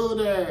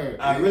shooter.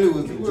 I really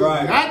was the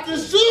driver. Not the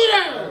shooter.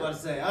 I was about to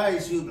say, I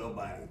ain't shooting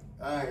nobody.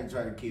 I ain't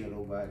trying to kill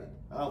nobody.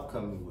 I'm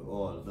coming with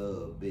all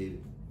love,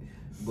 baby.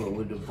 But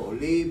with the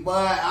police, boy,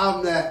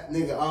 I'm that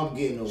nigga. I'm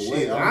getting away.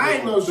 Shit, I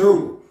ain't no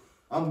shooter.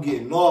 I'm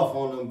getting off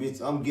on them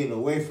bitches. I'm getting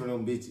away from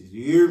them bitches.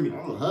 You hear me?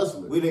 I'm a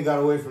hustler. We done got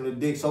away from the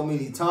dick so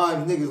many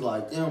times. Niggas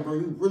like, damn, bro,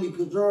 you really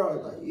could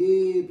drive. Like,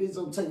 yeah, bitch,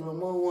 I'm taking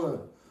them on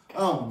one.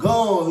 I'm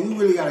gone. You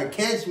really gotta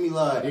catch me,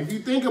 like. If you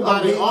think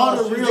about it, all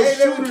the real shooters.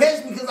 They never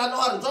catch me because I know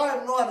how to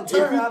drive, I know how to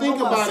turn. If you think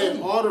about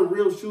it, all the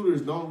real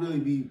shooters don't really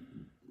be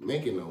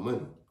making no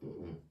money.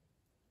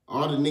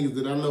 All the niggas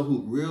that I know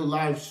who real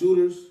life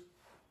shooters,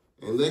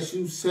 unless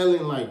you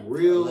selling like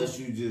real. Unless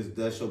you just,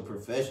 that's your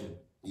profession.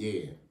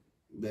 Yeah.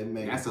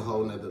 That's a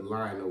whole nother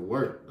line of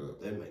work, though.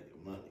 They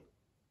making money.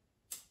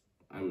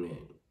 I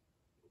mean,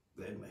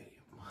 they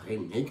making money. They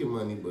making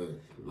money, but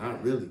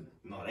not really.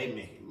 No, they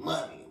making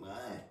money,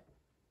 man.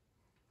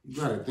 You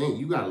gotta think,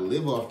 you gotta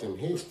live off them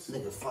hits.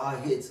 Nigga,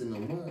 5 hits in a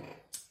month.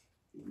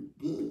 You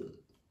good.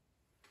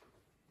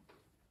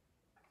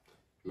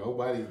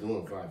 Nobody's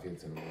doing 5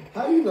 hits in a month.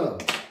 How you know?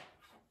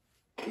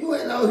 You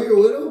ain't out here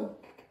with them.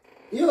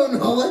 You don't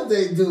know what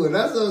they doing.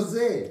 That's what I'm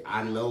saying.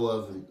 I know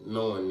of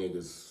knowing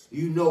niggas.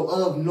 You know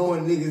of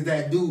knowing niggas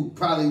that do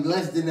probably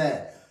less than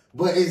that.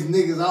 But it's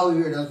niggas out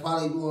here that's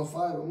probably doing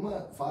 5 a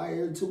month. 5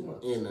 every 2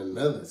 months. In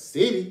another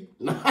city.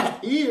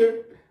 Not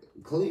here.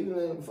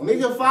 Cleveland.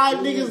 Nigga, 5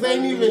 niggas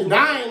ain't even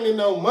dying in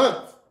no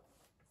month.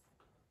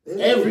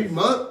 Every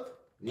month.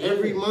 Yeah.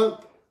 Every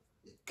month.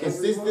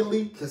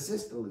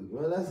 Consistently.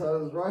 Well, that's how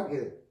it's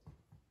rocking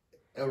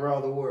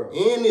around the world.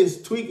 And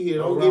it's tweaking here.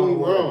 Don't get me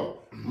wrong.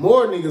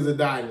 More niggas are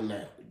dying than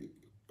that.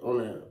 On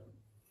that,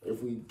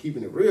 if we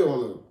keeping it real,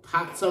 on a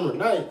hot summer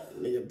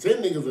night, nigga,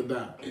 10 niggas are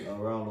dying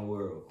around the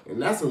world, and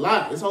that's a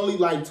lot. It's only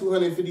like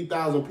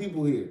 250,000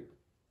 people here.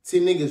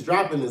 10 niggas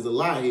dropping is a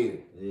lot here.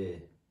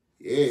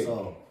 Yeah.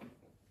 So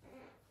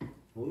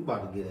we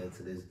about to get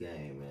into this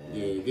game, man.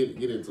 Yeah,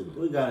 get into it.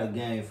 We got a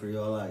game for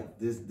y'all. Like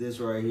this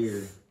right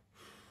here.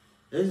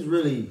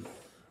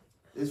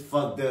 It's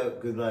fucked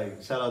up because,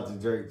 like, shout out to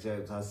Drake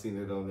Chaps. I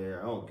seen it on there.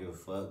 I don't give a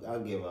fuck. I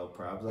give out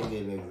props. I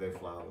give niggas their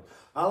flowers.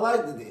 I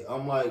liked it.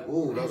 I'm like,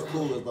 ooh, that's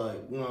cool. It's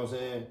like, you know what I'm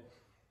saying?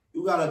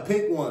 You gotta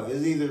pick one.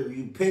 It's either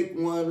you pick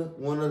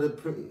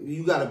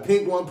you gotta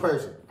pick one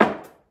person.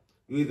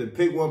 You either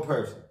pick one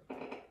person.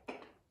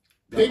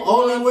 The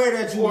only way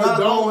that you not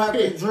gonna have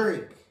to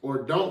drink.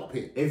 Or don't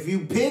pick. If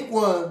you pick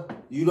one,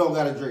 you don't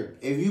gotta drink.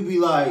 If you be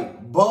like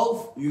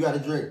both, you gotta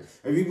drink.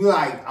 If you be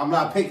like, I'm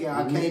not picking,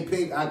 I can't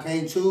pick, I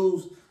can't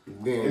choose,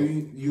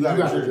 then you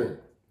gotta drink.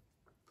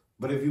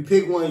 But if you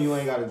pick one, you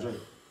ain't gotta drink.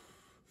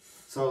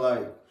 So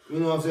like, you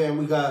know what I'm saying?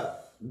 We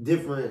got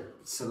different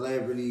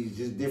celebrities,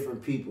 just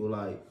different people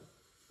like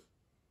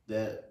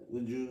that.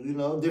 Would you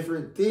know,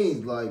 different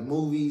things like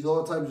movies,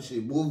 all types of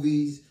shit.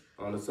 Movies.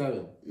 On the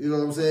 7. You know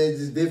what I'm saying?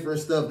 Just different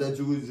stuff that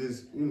you would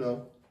just, you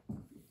know.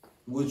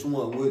 Which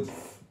one?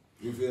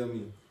 You feel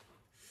me?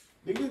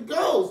 Nigga,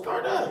 go.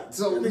 Start up.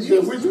 So which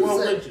one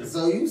with you?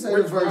 So you say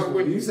the first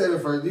one. You say the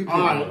first. You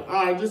all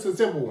right. Just a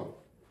simple one.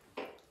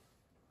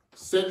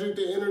 Cedric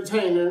the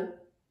Entertainer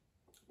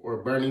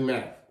or Bernie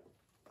Mac?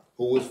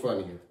 Who was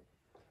funnier?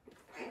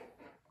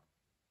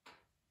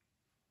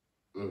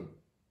 I'm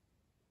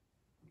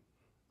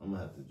gonna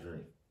have to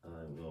drink.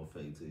 I ain't gonna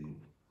fake to you.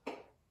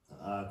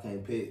 I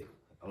can't pick.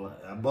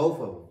 Both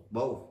of them.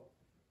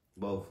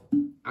 Both.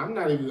 I'm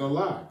not even gonna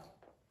lie.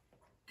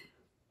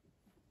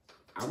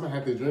 I'm gonna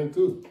have to drink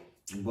too.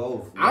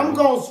 Both. I'm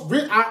gonna.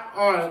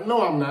 All right,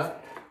 no, I'm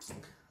not.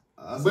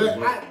 I ain't gonna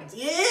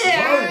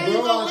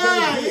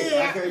lie.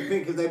 I can't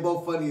pick because they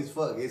both funny as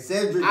fuck. And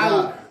Cedric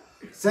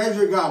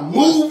got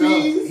more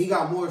movies. Stuff. He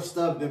got more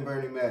stuff than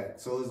Bernie Mac.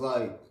 So it's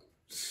like,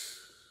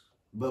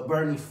 but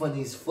Bernie's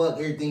funny as fuck.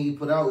 Everything he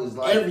put out is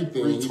like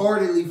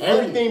retardedly funny.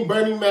 Everything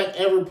Bernie Mac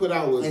ever put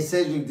out was. And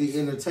Cedric the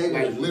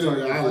Entertainer. Like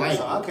literally, I like.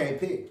 So I can't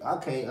pick. I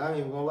ain't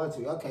even gonna lie to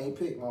you. I can't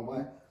pick, my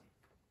boy.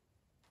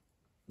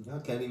 I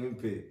can't even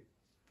pick.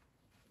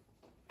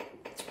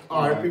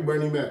 R.I.P.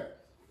 Bernie Mac.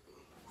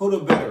 Who the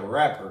better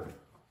rapper?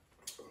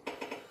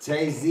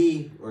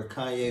 Jay-Z or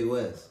Kanye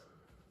West?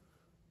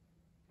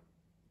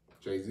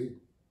 Jay-Z.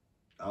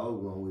 I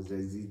was going with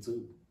Jay-Z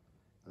too.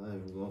 I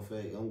ain't even gonna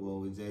fake. I'm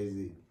going with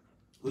Jay-Z.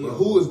 But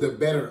who is the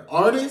better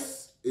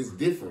artist is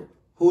different.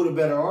 Who the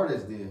better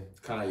artist then?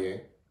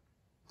 Kanye.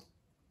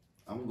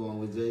 I'm going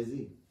with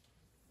Jay-Z.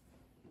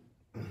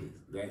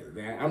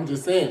 I'm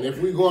just saying,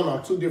 if we're going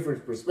on two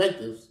different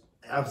perspectives.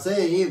 I'm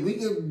saying, yeah, we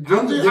can.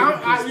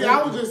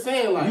 I was just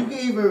saying, like, you can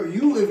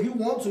if you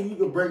want to, you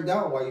can break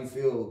down why you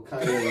feel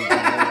Kanye. You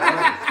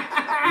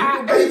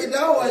can break it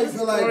down why you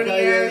feel like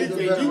Kanye is the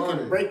better You artist.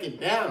 can break it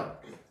down.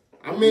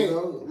 I mean, you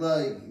know,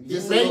 like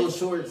just a little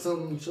short,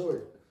 something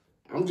short.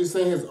 I'm just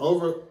saying, his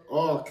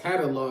overall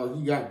catalog,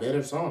 he got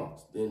better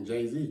songs than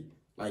Jay-Z,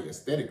 like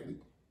aesthetically.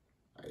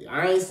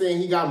 I ain't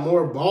saying he got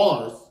more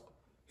bars.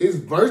 His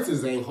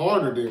verses ain't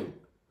harder than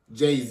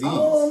Jay-Z's. I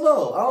don't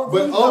know.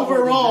 But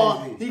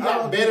overall, he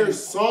got better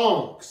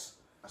songs.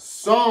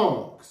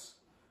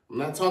 I'm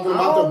not talking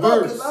about the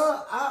verse.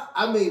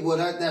 I mean, well,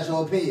 that's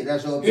your opinion.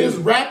 That's your opinion. His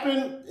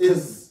rapping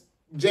is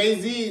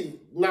Jay-Z.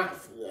 Not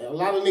a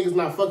lot of niggas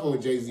not fucking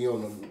with Jay-Z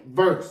on the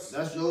verse.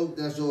 That's your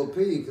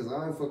opinion because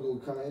I ain't fucking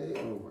with Kanye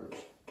on the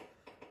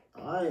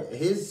verse.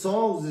 His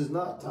songs is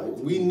not tight.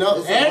 We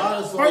know.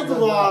 First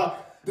of all,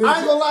 I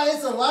ain't gonna lie.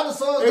 It's a lot of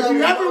songs. If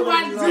you ever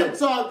watch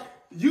TikTok,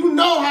 you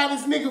know how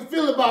this nigga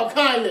feel about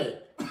Kanye.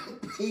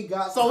 He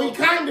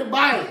kind of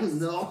biased.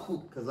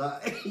 No, because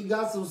he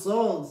got some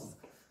songs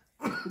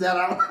that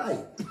I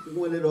like.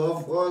 When it all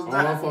falls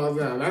down. All falls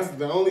down. That's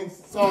the only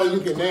song you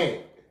can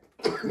name.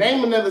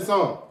 Name another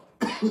song.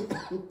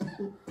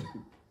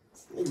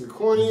 Nigga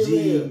corny as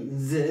hell.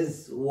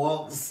 Jesus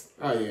walks.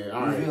 Oh yeah,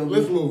 all right.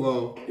 Let's move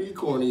on. He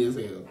corny as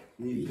hell.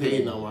 He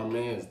hating on my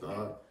man's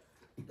dog.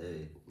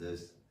 Hey,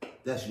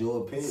 that's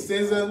your opinion.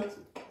 SZA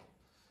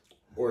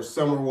or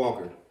Summer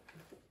Walker?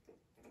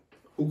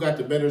 Who got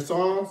the better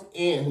songs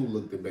and who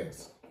looked the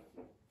best?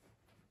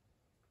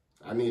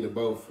 I need them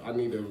both.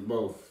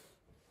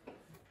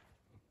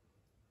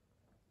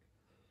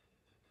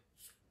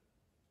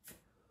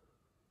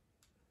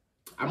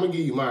 I'm gonna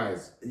give you mine.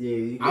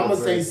 Yeah, I'm gonna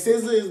say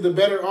SZA is the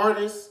better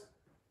artist,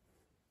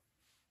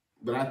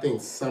 but I think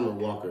Summer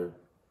Walker,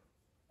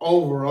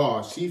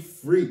 overall, she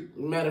freak.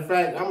 Matter of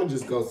fact, I'm gonna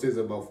just go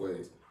SZA both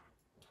ways,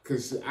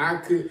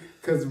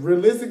 cause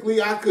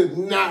realistically, I could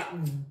not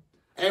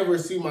ever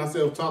see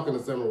myself talking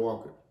to Summer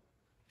Walker,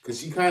 cause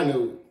she kind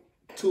of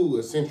too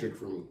eccentric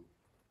for me.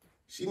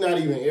 She not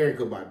even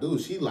Erykah Badu.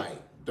 She like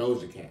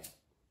Doja Cat.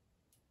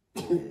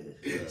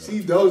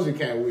 She Doja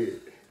Cat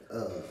weird.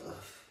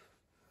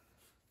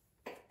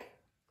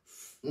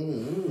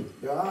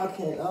 I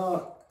can't.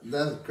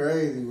 That's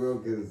crazy, bro.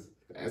 Cause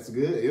that's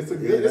good. It's a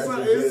good.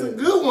 It's a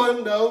good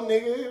one though,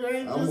 nigga. It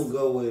ain't I'm gonna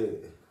go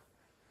with.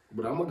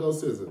 But I'm gonna go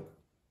SZA.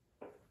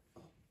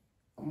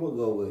 I'm gonna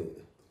go with.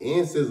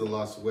 And SZA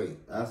lost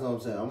weight. That's what I'm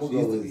saying. I'm gonna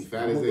go with.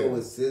 I'm gonna go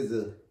with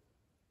SZA.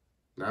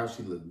 Now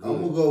she look good.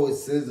 I'm gonna go with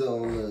SZA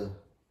on the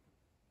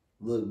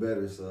look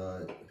better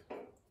side.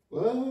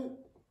 What?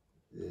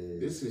 Yeah.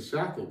 This is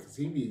shocking because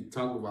he be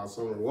talking about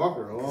Summer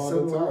Walker all the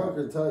time. Summer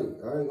Walker tight.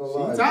 I ain't gonna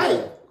lie. She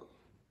tight.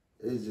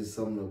 It's just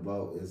something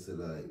about it's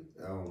like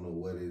I don't know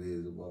what it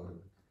is about her.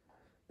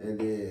 And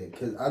then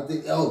cause I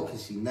think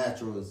cause she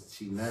natural as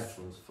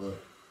fuck.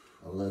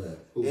 I love that.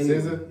 Who,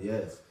 SZA?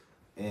 Yes.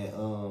 And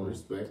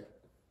respect.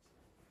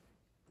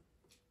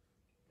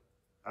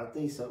 I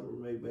think Summer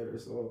make better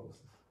songs.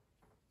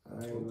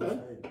 I ain't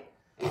gonna say.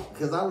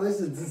 Cause I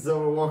listen to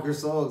Summer Walker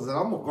songs and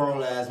I'm a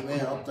grown ass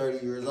man. I'm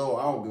 30 years old.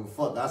 I don't give a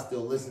fuck. I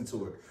still listen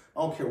to her.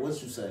 I don't care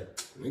what you say.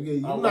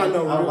 Nigga, I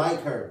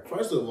like her.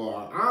 First of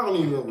all, I don't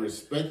even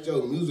respect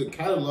your music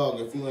catalog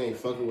if you ain't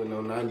fucking with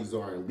no 90s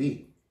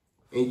R&B.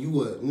 And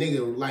you a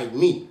nigga like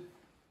me.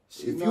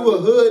 If you a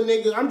hood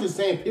nigga, I'm just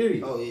saying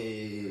period. Oh,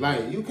 yeah.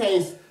 Like, you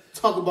can't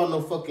talk about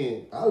no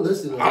fucking... I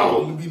listen to that.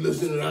 Oh, you be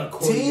listening to that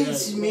corny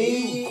Teach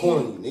me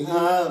corny, nigga.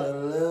 how to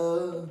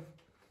love.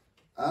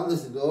 I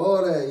listen to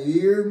all that. You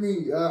hear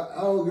me?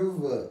 I don't give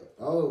a fuck.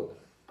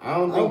 I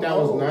don't think that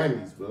was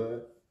 90s,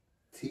 bud.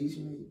 Teach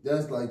me?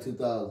 That's like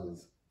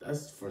 2000s.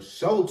 That's for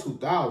sure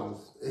 2000s.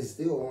 It's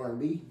still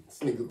R&B. This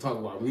nigga talk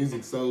about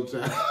music soul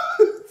child.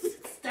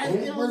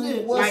 What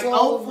like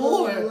song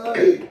 04.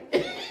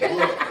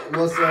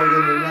 What song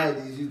in the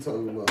 90s you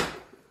talking about?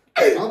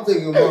 I'm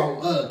thinking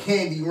about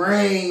Candy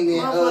Rain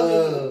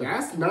and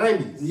that's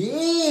 90s.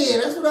 Yeah,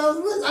 that's what I was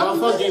listening to.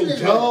 Motherfucking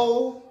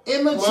Joe.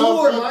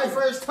 Immature, my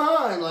first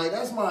time. Like,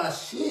 that's my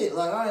shit.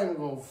 Like, I ain't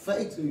gonna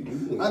fake to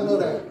you. I know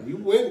that. You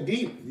went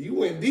deep. You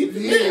went deep.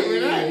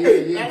 Yeah.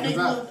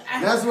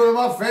 That's one of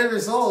my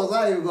favorite songs.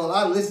 I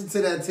listen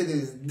to that to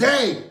this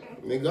day.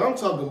 Nigga, I'm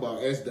talking about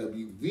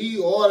SWV,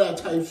 all that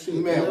type shit.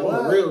 Man, I'm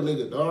a real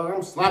nigga, dog.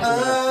 I'm slapping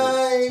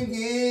that shit. I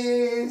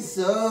get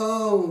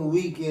so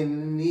weak in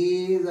the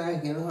knees, I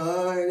can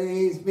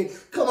hardly speak.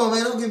 Come on,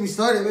 man. Don't get me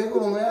started, man.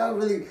 Come on,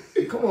 man.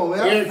 Come on,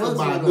 man. Erykah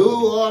Badu,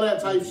 all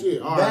that type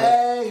shit. All right.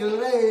 Bag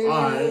lady.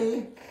 All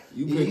right.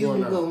 You pick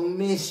one down. You gonna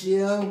miss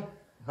you.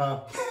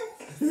 Huh?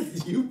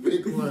 You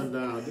pick one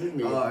down.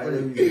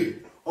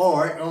 All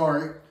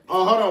right.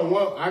 Oh, hold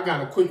on. I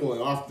got a quick one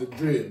off the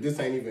drip. This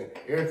ain't even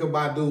Erykah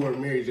Badu or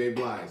Mary J.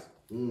 Blige.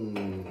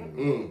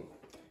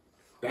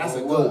 That's a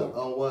good one.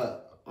 On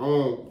what?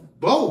 On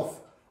both.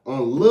 On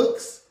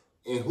looks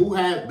and who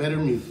had better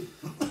music.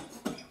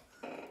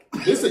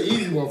 This is an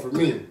easy one for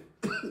me.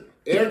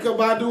 Erykah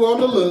Badu on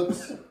the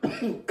looks.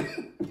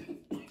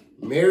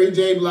 Mary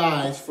J.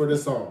 Blige for the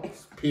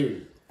songs.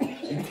 Period.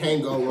 You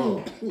can't go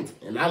wrong.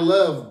 And I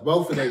love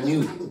both of their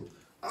music.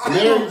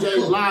 Mary J.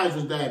 Blige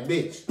was that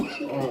bitch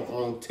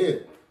on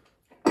tip.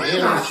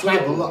 And I'm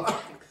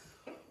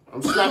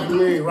slapping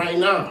Mary right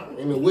now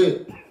in the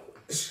whip.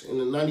 In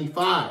the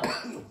 95.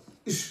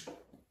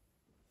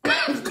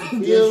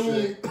 Feel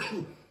me?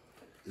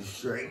 It's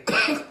straight.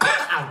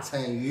 I'm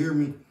telling you, hear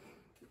me?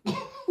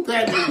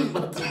 That nigga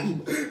about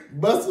to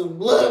bust some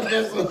blood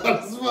vessel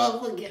on his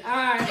motherfucking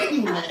eye.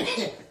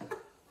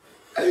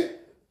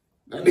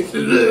 That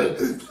nigga.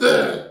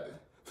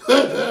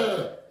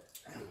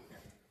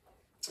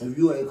 If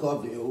you ain't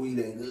coughing, your weed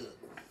ain't good.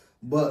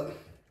 But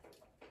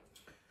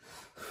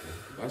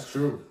that's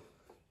true.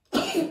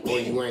 Or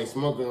you ain't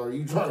smoking, or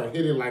you trying to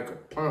hit it like a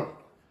pump.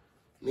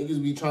 Niggas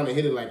be trying to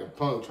hit it like a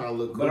pump, trying to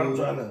look cool. But I'm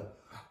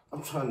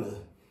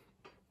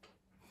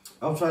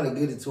trying to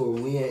get it to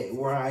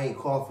where I ain't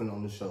coughing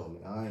on the show,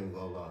 man. I ain't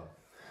gonna lie.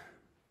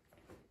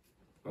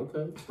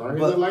 Okay. Start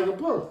hitting it like a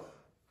pump.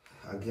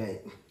 I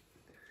can't.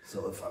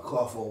 So if I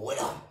cough or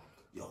whatever,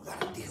 y'all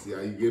gotta deal. See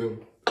how you get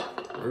them?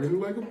 Start hitting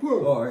like a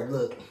pump. All right,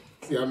 look.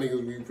 See how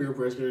niggas be peer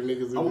pressuring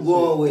niggas. I'm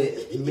going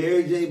with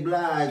Mary J.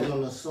 Blige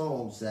on the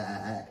song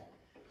side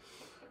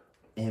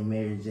and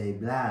Mary J.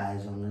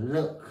 Blige on the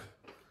look.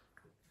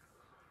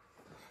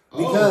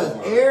 Because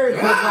Erykah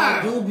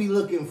Badu be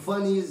looking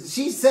funny.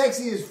 She's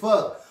sexy as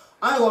fuck.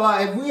 I ain't gonna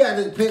lie. If we had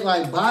to pick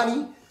like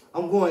body,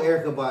 I'm going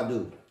Erykah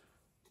Badu.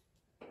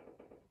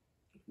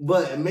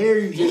 But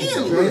Mary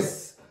just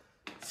dressed.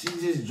 She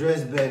just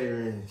dressed better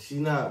and she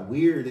not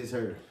weird as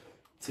her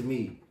to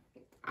me.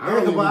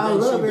 I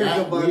love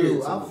Erykah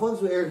Badu. I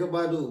fucks with Erykah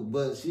Badu,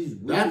 but she's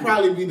weird. That'd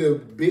probably be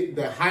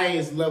the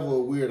highest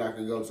level of weird I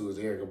could go to is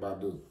Erykah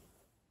Badu.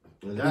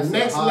 The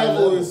next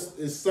level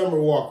is Summer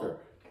Walker.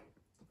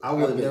 I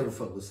would never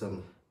fuck with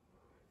Summer.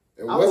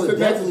 What's the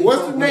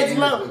next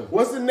level?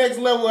 What's the next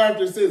level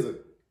after SZA?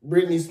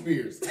 Britney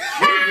Spears.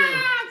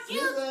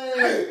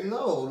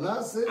 No,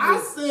 not SZA. I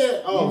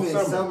said,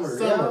 Summer.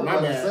 Yeah, my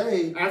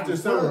bad. After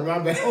Summer, my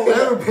bad. Oh,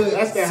 ever put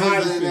that's the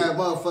SZA in that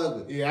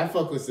motherfucker? Yeah, I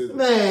fuck with SZA.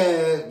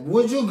 Man,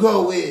 would you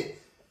go with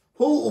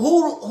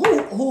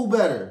Who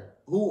better?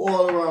 Who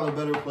all around a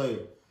better player?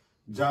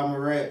 Ja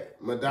Morant,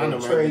 Madonna,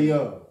 Trae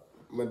Young.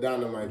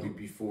 Madonna might be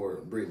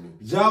before Britney.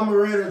 Ja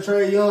Morant or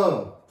Trae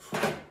Young?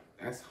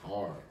 That's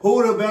hard.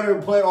 Who the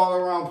better all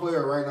around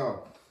player right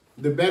now?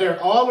 The better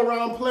all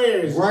around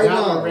players Right Ja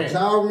now, Morant.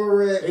 Ja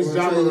Morant. It's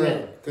Ja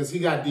Morant because he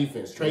got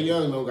defense. Trae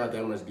Young don't got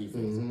that much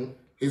defense. Mm-hmm.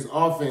 His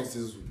offense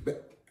is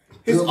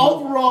Good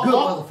overall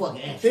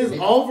motherfucking answer, his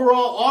nigga.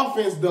 overall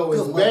offense though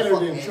is Good better motherfucking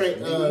than answer,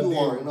 nigga. You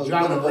already know.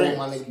 Ja You better go with Morant.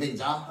 my nigga Big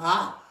Ja.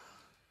 Huh?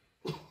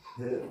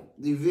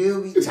 You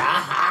feel me? Ja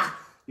ha.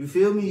 You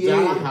feel me?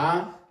 Yeah. Ja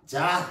ha.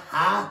 Ja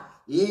ha.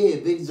 Yeah,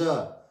 Big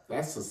Ja.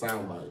 That's a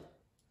soundbite.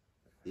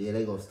 Yeah,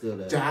 they gonna steal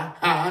that. Ja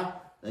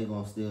ha. They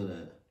gonna steal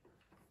that.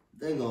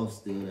 They gonna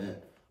steal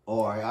that.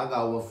 All right, I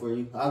got one for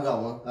you. I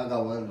got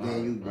one.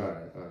 Then you go. All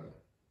right.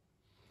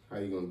 How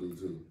you gonna do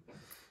two?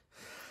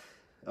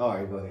 All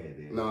right, go ahead.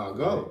 Then. Nah,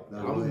 go. No,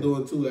 I'm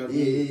doing two after.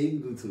 Yeah, you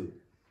can do two.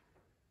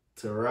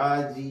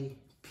 Taraji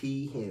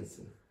P.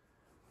 Henson.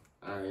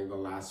 I ain't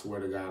gonna lie. I swear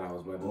to God, I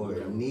was about to Or do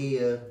that.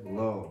 Nia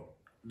Long.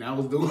 That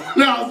was the one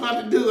I was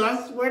about to do.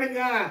 I swear to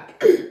God.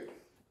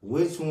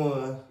 Which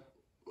one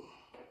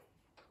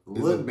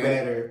Is look it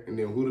better And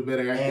then who the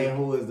better actor? and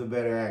who is the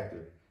better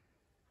actor?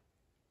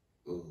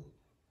 Ooh,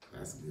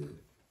 that's good.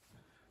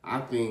 I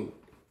think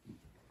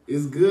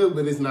it's good,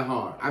 but it's not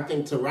hard. I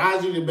think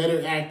Taraji the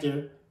better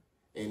actor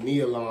and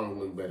Nia Long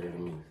look better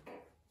than me.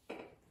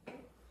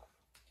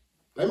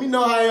 Let me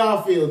know how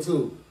y'all feel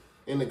too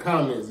in the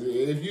comments.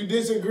 If you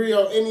disagree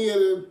on any of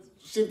the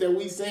shit that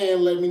we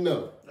saying, let me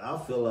know. I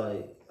feel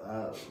like,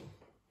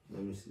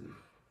 let me see.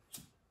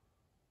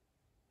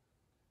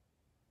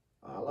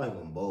 I like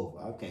them both.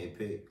 I can't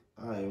pick.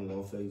 I ain't even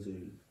gonna fake to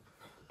you.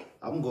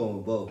 I'm going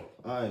with both.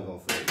 I ain't gonna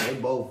fake. They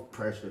both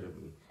pressure to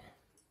me.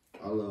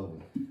 I love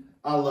them.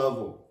 I love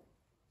them.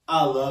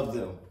 I love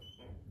them.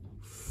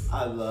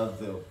 I love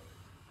them.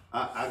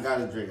 I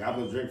gotta drink. I'm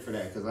gonna drink for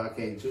that because I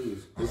can't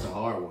choose. It's a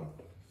hard one.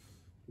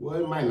 Well,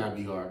 it might not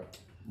be hard,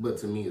 but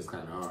to me it's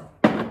kind of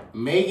hard.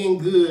 Megan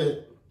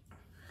Good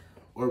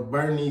or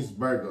Bernice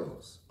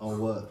Burgos? On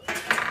what?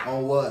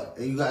 On what?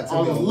 And you gotta tell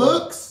On me the on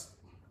looks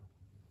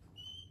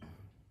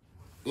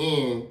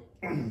and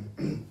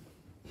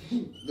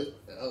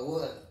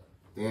what?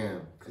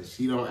 damn, cause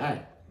she don't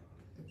act.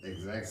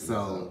 Exactly.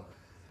 So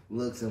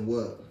looks and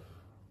what?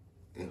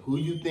 and who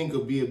you think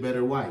will be a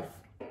better wife?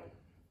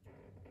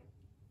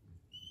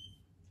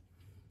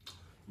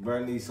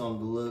 Bernice on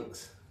the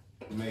looks,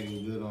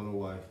 Megan Good on the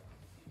wife.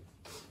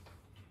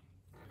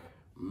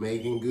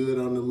 Megan Good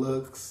on the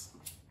looks,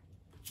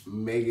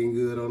 Megan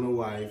Good on the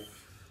wife.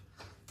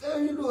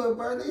 Damn, you doing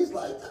Bernice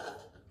like that?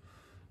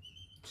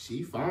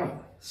 She fine.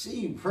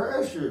 She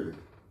pressured.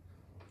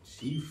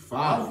 She I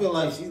fire. feel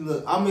like she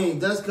look. I mean,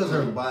 that's because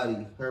her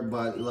body,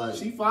 like.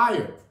 She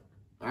fired.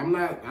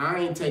 I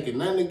ain't taking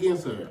nothing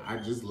against her. I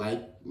just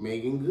like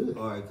Megan Good.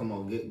 All right, come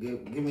on, give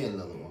me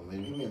another one,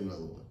 man. Give me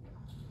another one.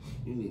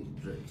 You need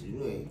to drink.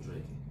 You ain't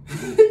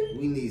drinking.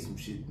 We need some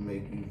shit to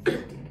make you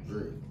fucking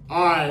drink.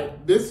 All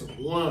right, this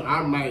one.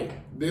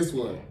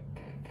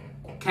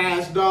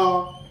 Cash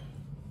Doll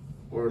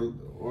or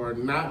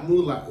not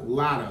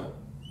Lotto.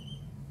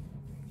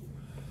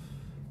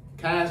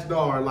 Cash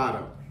Doll or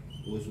Lotto.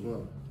 Which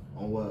one?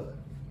 On what?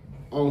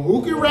 On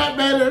who can rap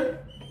better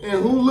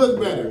and who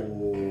look better.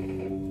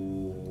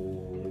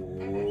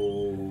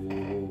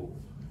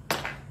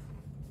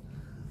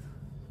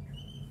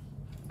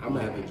 I'm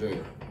gonna have a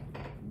drink.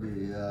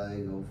 Yeah, I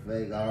ain't gonna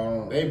fake. I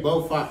don't. They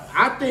both fight.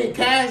 I think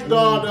Cash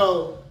Doll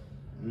though.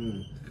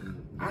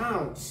 I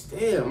don't.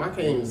 Damn, I can't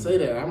even say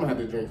that. I'm gonna have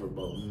to drink for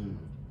both.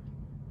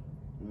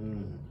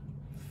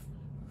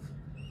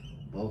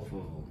 Both of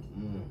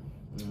them.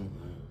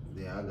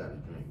 Yeah, I gotta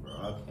drink, bro.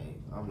 I can't.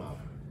 I'm not.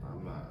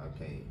 I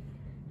can't.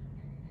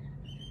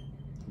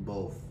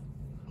 Both.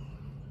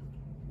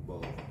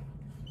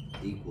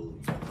 Equally.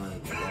 I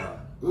ain't gonna lie.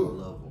 I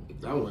love them.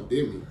 That one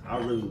did me. I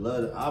really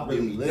love it. I really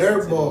Give me listen their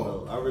to ball.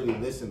 them, though. I really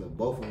listen to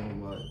both of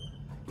them.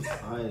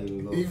 Like, I ain't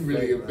even gonna You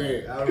really fake, a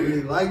fan. like, I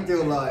really like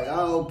them. Like, I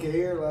don't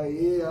care. Like,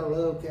 yeah, I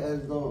love Cash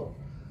Doll.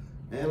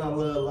 And I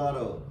love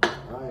Lotto. I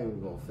ain't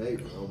even gonna fake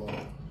it, bro.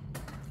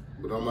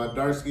 But on my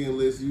dark skin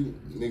list, you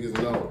niggas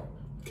know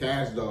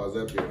Cash Doll is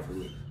up there for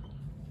me.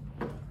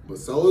 But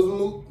so is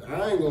Mook.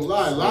 I ain't gonna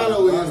lie,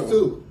 Lotto is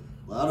too.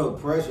 Lotto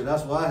pressure.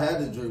 That's why I had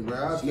to drink, bro.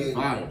 I She can't.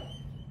 fire.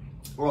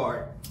 All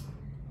right.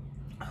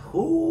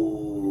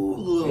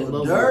 Who, They Lil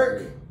both Durk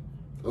good.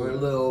 or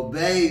Lil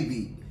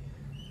Baby?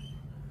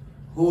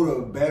 Who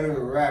the better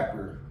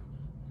rapper?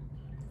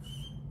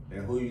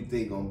 And who you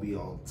think gonna be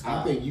on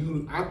top? I think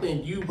you.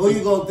 Who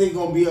you gonna think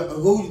gonna be?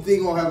 Who you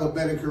think gonna have a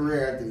better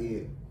career at the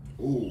end?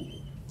 Ooh,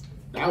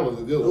 that was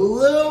a good one.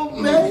 Lil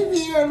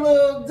Baby or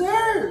Lil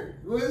Durk?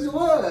 Which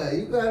one?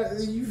 You got?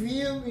 You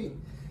feel me?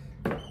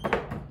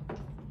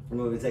 I'm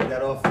gonna take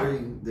that off for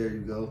you. There you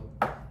go.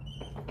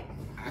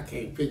 I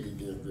can't pick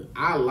against it.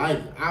 I like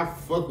it. I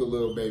fuck with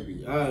Lil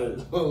Baby. I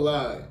ain't gonna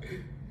lie.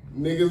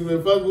 Niggas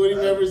been fucking with him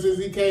ever since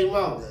he came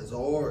out. That's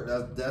hard.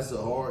 That's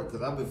a hard,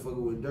 because I've been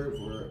fucking with Durk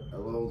for a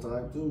long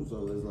time too.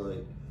 So it's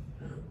like,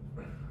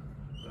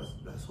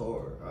 That's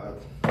hard. I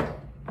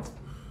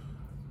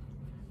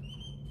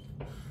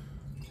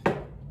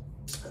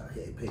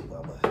can't pick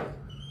my body.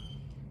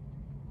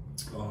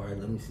 All right,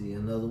 let me see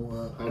another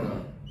one. Hold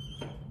on.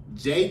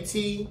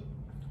 JT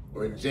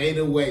or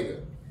Jada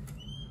Waiter?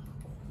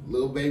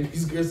 Little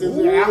baby's girl.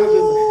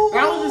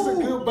 That was just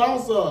a good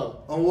bounce off.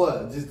 On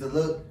what? Just the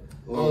look?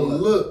 On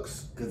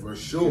looks, for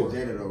sure.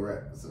 Jada don't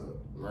rap, so.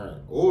 Right.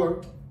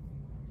 Or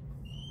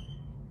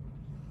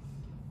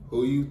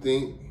who you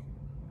think?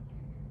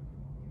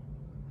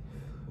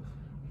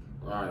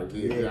 All right,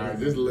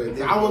 just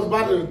let. I was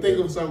about to think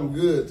of something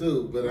good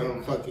too, but I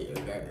don't fuck it.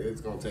 It's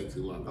gonna take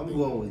too long. I'm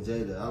going with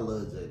Jada. I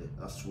love Jada.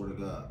 I swear to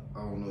God. I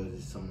don't know. It's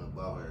just something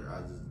about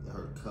her.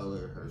 Her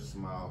color, her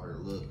smile, her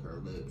look, her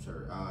lips,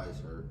 her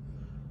eyes,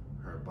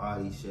 her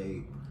body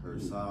shape, her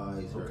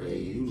size, her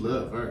age. You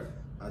love her.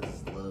 I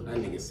just love that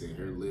nigga said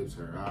her lips,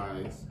 her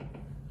eyes.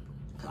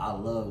 I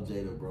love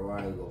Jada, bro.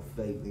 I ain't gonna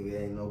fake,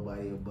 nigga. Ain't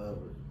nobody above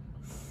her.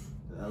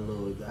 That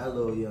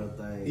little young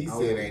thing. He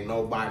said ain't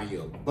nobody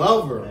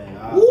above her. Man,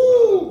 I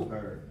Woo! love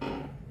her.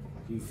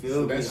 You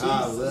feel me?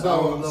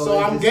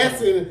 So I'm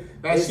guessing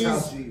that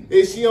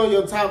is she on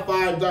your top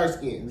 5 dark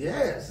skin?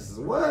 Yes.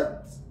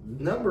 What?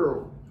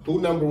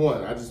 Who number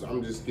 1?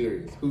 I'm just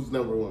curious. Who's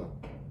number 1?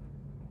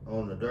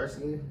 On the dark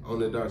skin? On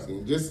the dark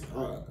skin. Just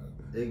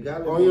it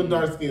got on your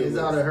dark skin. It's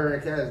out of her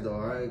and Cash though.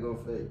 I ain't gonna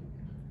fake.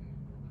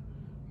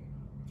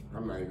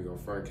 I'm not even gonna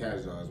front.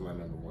 Cash Doll is my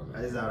number 1.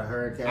 It's out of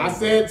her and Cash. I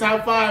said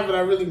top 5, but I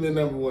really meant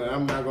number 1.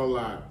 I'm not gonna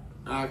lie.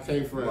 I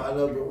can't front. My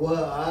number 1,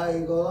 I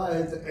ain't gonna lie.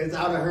 It's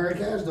out of her and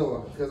Cash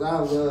Doll. Cause I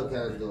love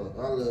Cash Doll.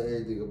 I love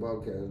everything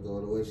about Cash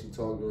Doll. The way she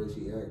talk, the way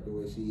she act, the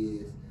way she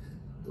is,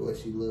 the way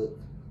she look,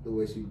 the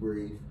way she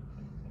breathe,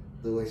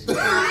 the way she.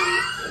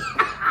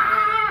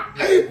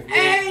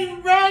 Hey,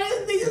 bro, this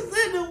nigga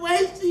said the way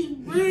she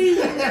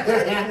breathes.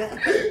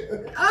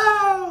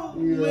 Oh,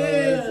 you know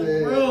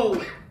man, bro.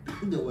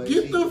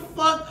 Get the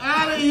fuck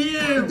out of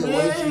here, the man.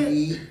 Way she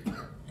eat.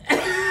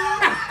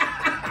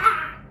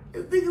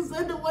 This nigga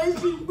said the way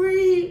she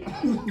breathes.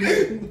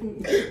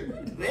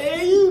 Man,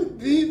 you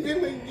deep in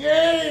the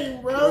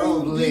game,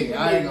 bro. I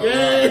ain't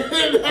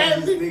gonna lie.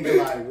 I'm just thinking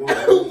like,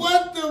 whoa.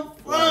 What the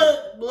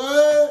fuck,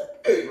 blood?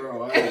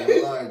 Bro, I ain't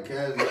gonna lie.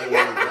 Cash Doll, I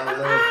love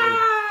her.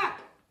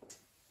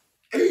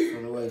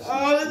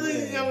 Oh, this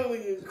nigga got me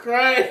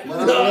crying. But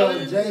I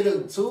love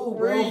Jada too,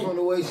 bro. From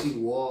the way she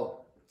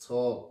walk,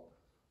 talk,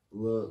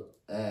 look,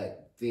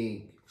 act,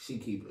 think. She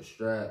keep a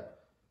strap.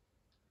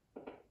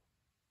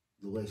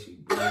 The way she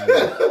breathe,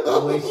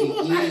 the way she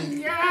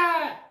eat,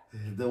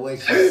 the way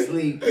she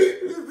sleep,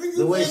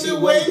 the way she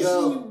wake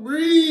up, she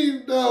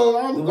breathe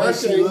though. The way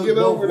she look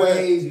both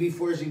ways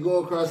before she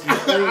go across the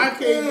street. I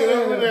can't get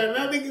over that.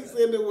 That nigga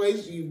said the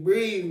way she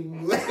breathe.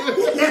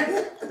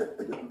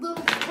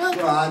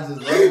 Bro, I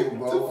just love her,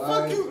 bro. What the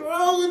fuck is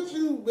wrong with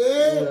you,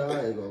 man? Yeah,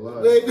 I ain't gonna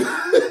lie.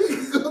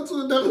 Go to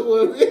another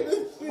one,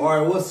 man. All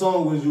right, what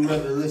song would you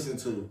rather listen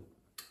to?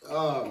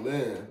 Oh,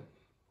 man.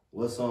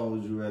 What song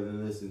would you rather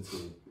listen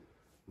to?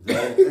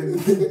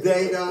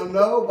 They Don't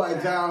Know by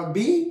John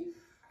B.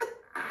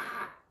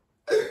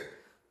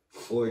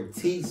 Or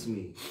Teach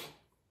Me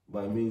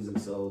by Music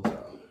Soul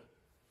Child.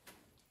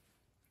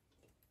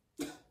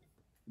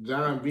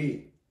 John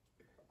B.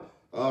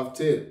 Off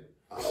tip.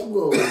 I'm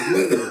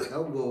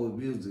going with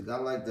music. I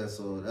like that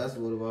song. That's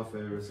one of my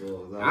favorite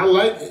songs. I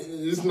like it.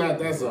 It's not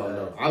that song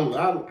though. I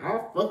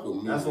fuck with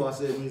music. That's why I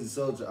said Music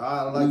Soul Child.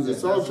 I like Music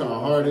Soul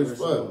Child hard as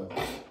fuck.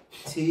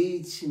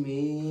 Teach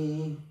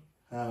me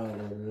how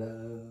to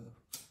love.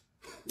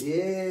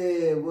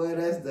 Yeah, boy,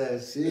 that's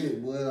that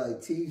shit, boy.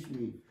 Like, teach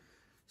me.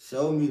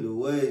 Show me the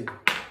way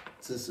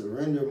to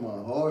surrender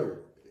my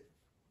heart.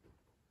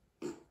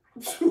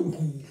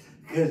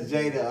 Because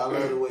Jada, I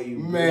love the way you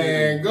breathe.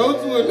 Man, go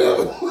to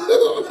another one.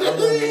 I love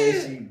the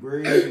way she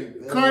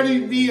breathes.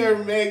 Cardi B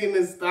or Megan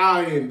Thee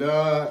Stallion,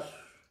 dog.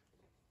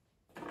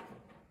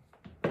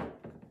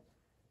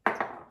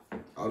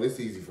 Oh, this is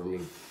easy for me.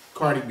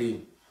 Cardi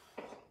B.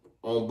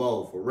 On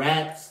both.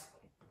 Raps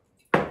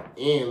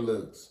and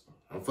looks.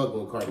 I'm fucking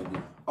with Cardi B.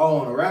 Oh,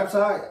 on the rap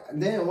side?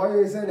 Damn, why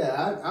you didn't say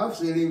that? I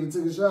shouldn't even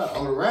took a shot.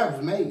 On the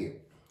raps, Megan.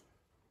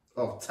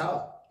 Off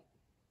top.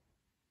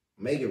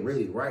 Megan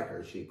really write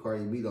her shit.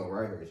 Cardi B don't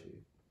write her shit.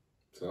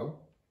 So,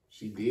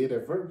 she did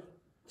at first.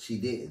 She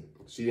didn't.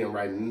 She didn't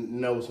write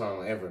no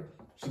song ever.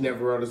 She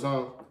never wrote a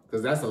song.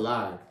 Because that's a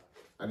lie.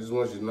 I just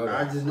want you to know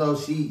that. I just know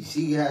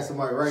she had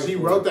somebody write. She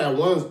wrote that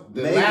one.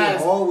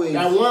 That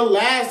one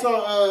last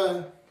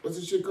song, what's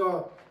this shit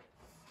called?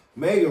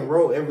 Megan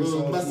wrote every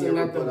song she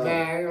ever put out.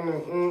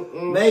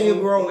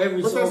 Megan wrote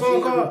every song she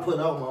ever put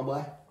out, my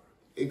boy.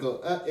 It go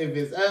up. If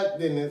it's up,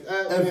 then it's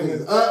up. If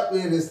it's up,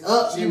 then it's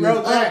up. She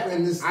wrote that.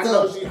 And it's I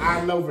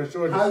know for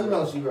sure. How you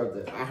know she wrote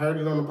that? I heard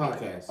it on the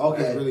podcast.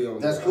 Okay,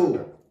 that's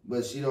cool.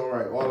 But she don't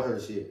write all of her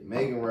shit.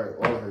 Megan write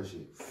all of her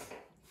shit.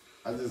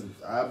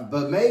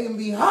 But Megan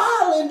be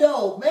hollering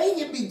though.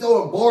 Megan be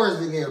throwing bars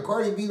in there.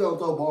 Cardi B don't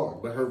throw bars.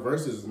 But her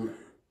verses.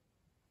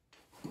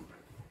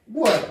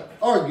 What?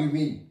 Argue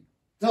me.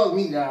 Talk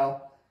me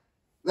now.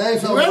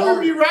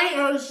 Whoever be writing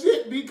her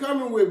shit be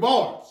coming with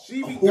bars.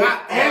 She be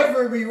got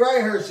Whoever be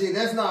writing her shit,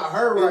 that's not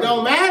her right. It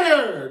don't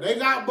matter. They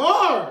got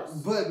bars.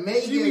 But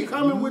Megan, she be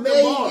coming with the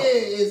bars.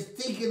 Megan is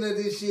thinking of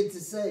this shit to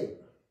say.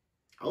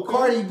 Okay.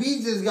 Cardi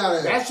B just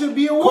gotta. That should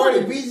be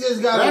awarded. Cardi B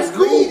just gotta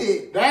read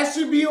it. That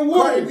should be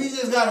awarded. Cardi B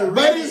just gotta read it.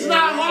 But it's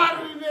not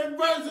harder than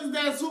verses.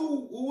 That's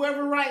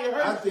whoever writing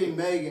her. I think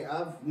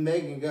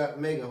Megan got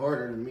Megan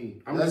harder than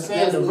me. I'm just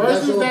saying the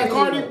verses that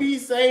Cardi B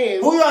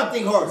saying. Who y'all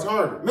think harder? It's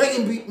harder.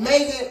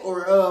 Megan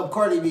or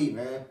Cardi B,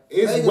 man?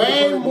 It's Megan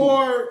way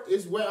more.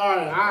 It's way. All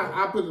right,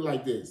 I put it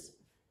like this.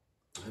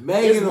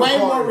 Megan it's way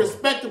more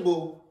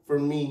respectable for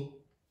me.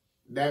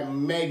 That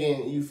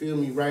Megan, you feel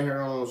me, write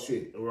her own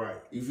shit. Right.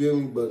 You feel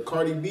me? But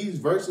Cardi B's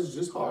verses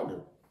just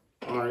harder.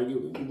 All right,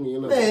 give me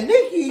another. Man,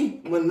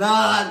 Nicki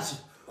Minaj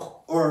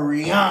or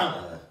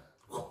Rihanna?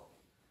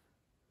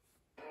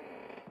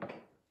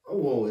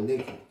 I'm going with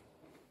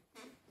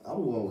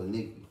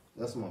Nicki.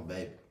 That's my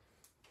baby.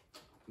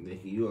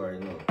 Nicki, you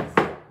already know.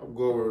 I'm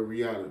going with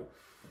Rihanna.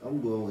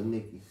 I'm going with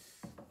Nicki.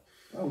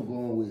 I'm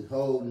going with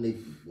whole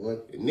Nicki, boy.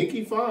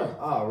 Nicki fine.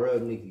 I'll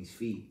rub Nicki's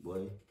feet,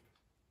 boy.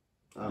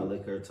 I'll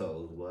lick her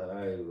toes, boy.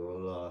 I ain't gonna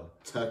lie.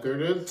 Tuck her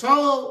the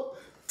toe.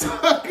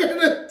 Tuck her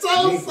the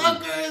toe. Nicki,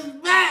 sucker is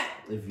back.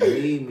 If you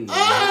need me.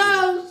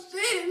 Oh,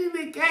 shit. He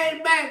done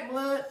came back,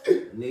 blood.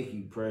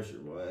 Nicki pressure,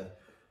 boy.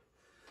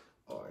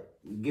 All right.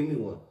 Give me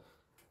one.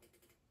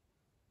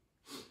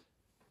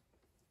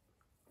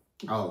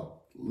 Oh,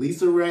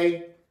 Lisa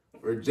Ray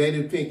or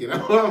Jada Pinkett.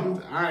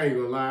 I ain't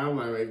gonna lie. I'm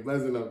like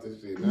buzzing up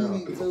this shit now.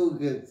 Me too,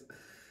 cause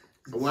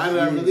why did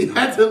I really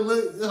have to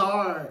look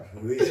hard?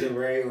 Lisa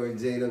Ray or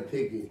Jada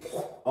Pinkett.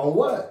 On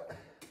what?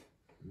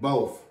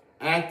 Both.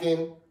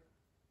 Acting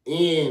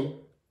and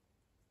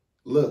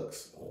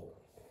looks.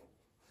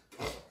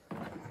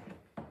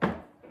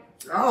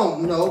 I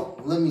don't know.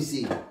 Let me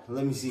see. Who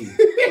y'all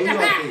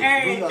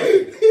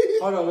think?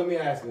 Hold on, let me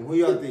ask him. Who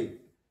y'all think?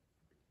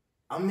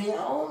 I mean, I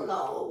don't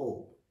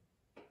know.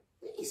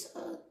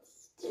 Lisa.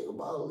 Think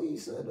about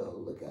Lisa, though.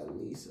 Look at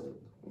Lisa.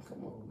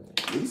 Come on, man.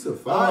 Lisa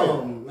fire.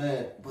 Oh,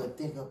 man. But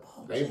think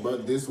about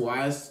But that's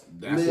why it's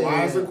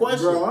a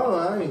question. Bro,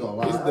 I ain't gonna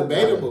lie. It's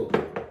debatable.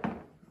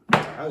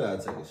 I gotta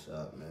take a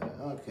shot, man.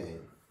 Okay.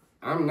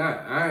 I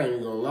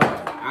ain't gonna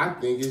lie. I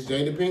think it's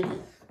Jada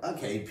Pinkett. I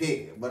can't pick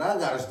it, but I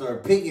gotta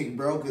start picking,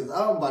 bro, because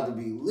I'm about to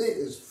be lit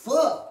as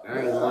fuck. I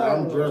ain't gonna lie.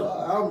 I'm drunk.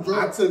 I'm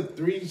drunk. I took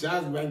 3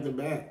 shots back to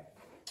back.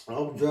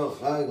 I'm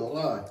drunk. I ain't gonna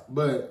lie.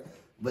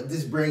 But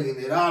this bringing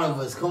it out of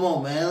us. Come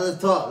on, man.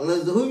 Let's talk.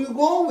 Who you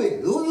going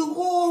with? Who you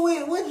going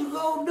with? What you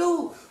gonna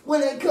do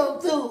when they come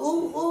through?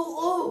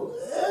 Ooh.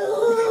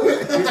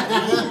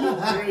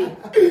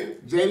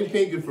 Jada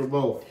Pinkett for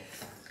both.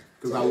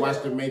 Because I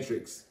watched The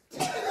Matrix.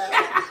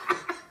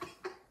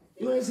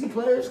 You ain't see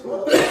Players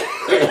Club?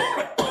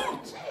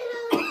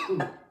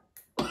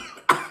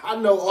 I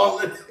know all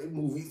of the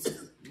movies.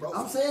 Bro.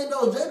 I'm saying,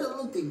 though, Jada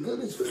looked good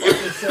as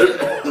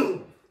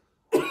fucking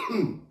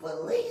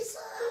But Lisa...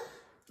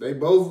 They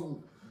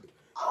both.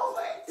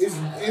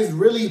 It's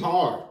really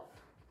hard,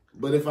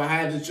 but if I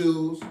had to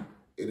choose,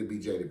 it'd be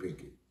Jada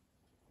Pinkett.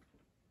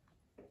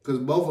 Cause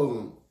both of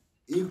them,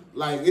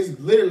 it's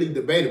literally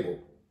debatable.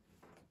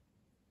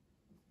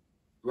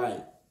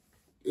 Like,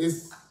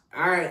 it's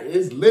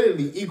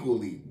literally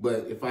equally.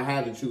 But if I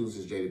had to choose,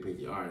 it's Jada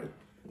Pinkett. All right,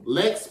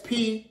 Lex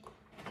P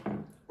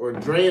or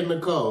Dre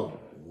Nicole.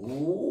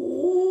 Ooh.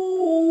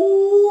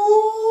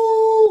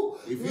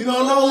 If you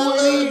don't know who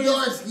it is,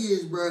 dark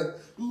skins, bro.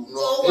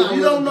 If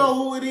you don't know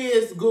who it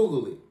is,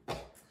 Google it.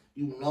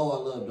 You know I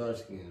love dark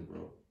skins,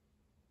 bro.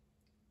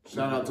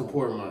 Shout out to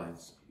Poor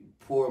Minds.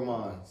 Poor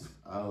Minds.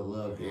 I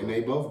love them. And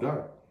they both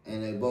dark.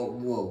 And they both,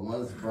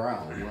 one's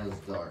brown, one's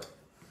dark.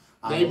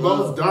 They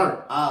both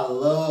dark. I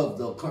love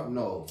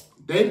no.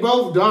 They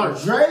both dark.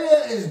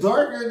 Drea is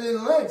darker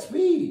than Lex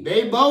P.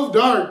 They both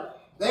dark.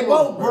 They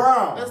both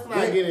brown. Let's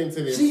not get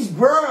into this. She's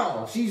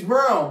brown.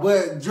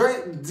 But Drea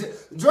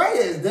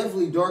is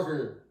definitely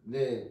darker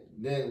than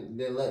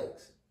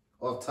Lex.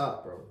 Off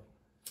top, bro.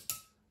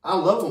 I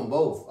love them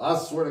both. I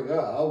swear to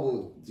God, I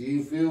would. Do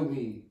you feel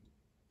me?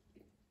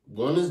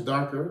 One is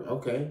darker.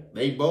 Okay.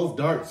 They both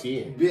dark.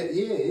 Yeah.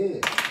 Yeah.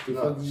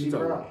 No, she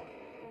brown.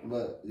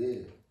 But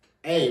yeah.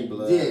 Hey,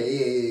 blood. Yeah.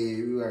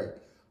 You're right.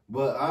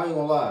 But I ain't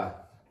gonna lie.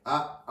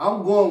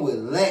 I'm going with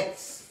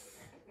Lex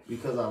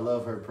because I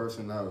love her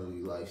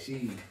personality. Like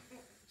she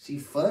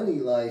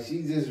funny. Like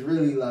she just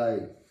really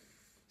like.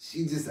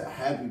 She just a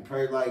happy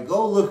person. Like,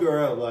 go look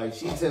her up. Like,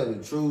 she tell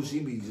the truth. She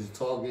be just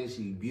talking.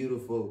 She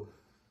beautiful.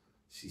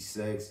 She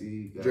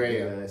sexy. Got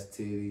big ass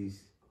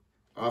titties.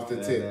 Off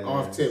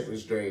tip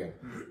is Drea.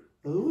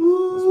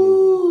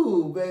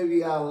 Ooh,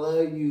 baby, I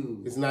love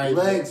you. It's not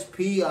Lex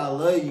P, I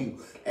love you.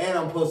 And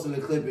I'm posting the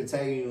clip and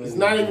tagging you. It's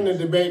not even a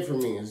debate for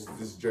me.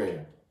 It's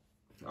Drea.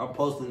 I'm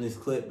posting this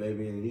clip,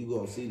 baby, and you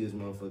gonna see this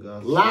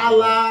motherfucker.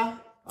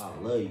 Lala. I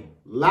love you.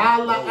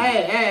 Lala.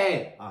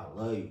 Hey. I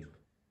love you.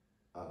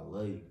 I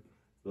love you.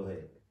 Go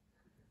ahead.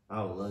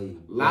 I love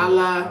you.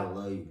 Lala. I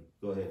love you.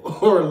 Go ahead.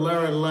 Or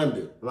Lauren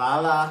London.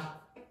 Lala.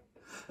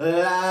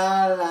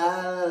 La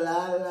la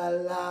la la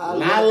la.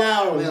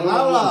 Lala. Man,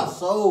 Lala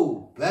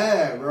so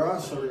bad, bro. I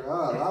swear to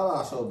God,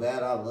 Lala so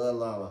bad. I love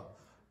Lala.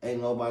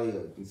 Ain't nobody.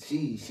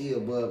 She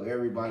above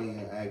everybody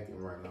in acting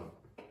right now.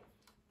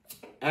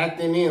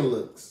 Acting and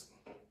looks.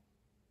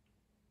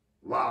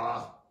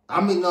 Lala.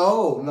 I mean,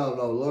 no.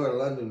 Laura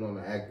London on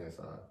the acting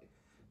side,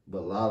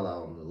 but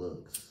Lala on the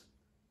looks.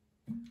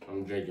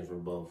 I'm drinking for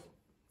both.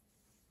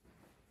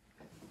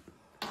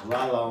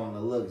 Lala on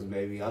the looks,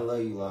 baby. I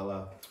love you,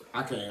 Lala.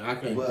 I can't.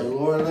 But pick.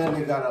 Laura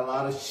London got a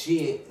lot of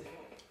shit.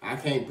 I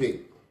can't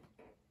pick.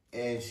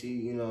 And she,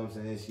 you know what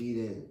I'm saying? She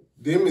didn't.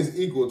 Them is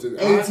equal to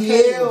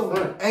ATL,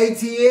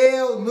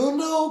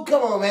 Nunu.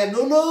 Come on, man.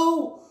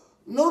 Nunu.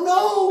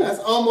 That's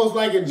almost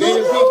like a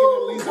Jada Pinkett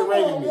and Lisa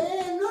Ray. Man.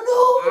 Nunu.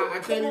 I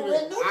can't even.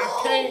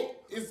 I can't.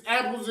 It's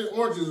apples and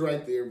oranges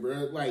right there,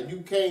 bro. Like,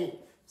 you can't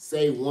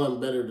say one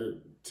better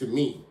to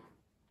me.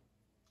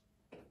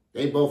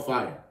 They both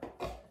fire.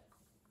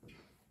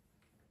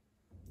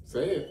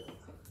 Say it.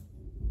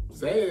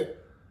 Say it.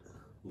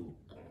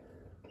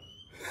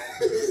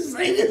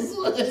 Say this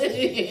one.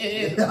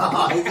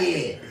 Oh,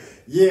 yeah.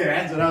 Yeah,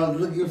 that's what I was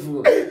looking for.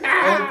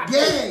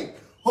 Okay.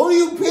 Who are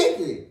you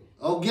picking?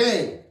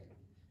 Okay.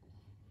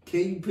 Can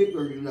you pick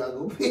or you not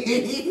gonna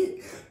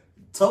pick?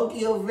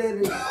 Tokyo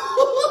Venice.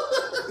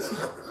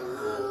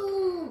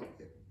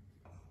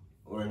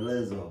 Or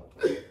Lizzo.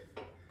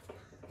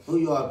 Who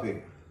y'all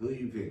pick? Who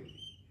you pick?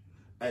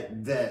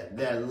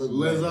 That look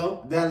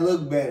Lizzo? Better. That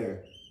look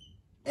better.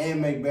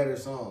 And make better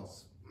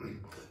songs.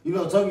 You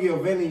know,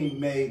 Tokyo Venice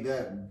made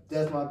that.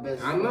 That's my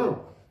best friend. I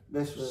know.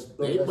 Best friend.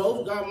 They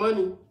both got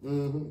money.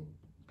 Mm-hmm.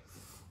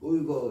 Who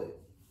you go with?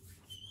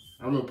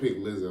 I'm gonna pick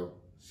Lizzo.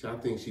 I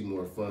think she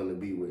more fun to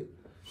be with.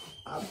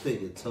 I'm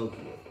picking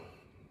Tokyo.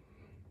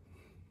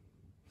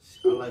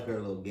 I like her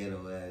little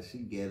ghetto ass. She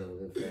ghetto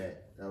and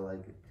fat. I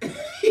like it.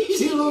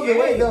 She losing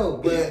weight though,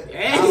 but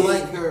I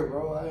like her,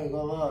 bro. I ain't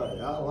gonna lie.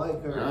 I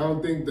like her. I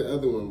don't think the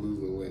other one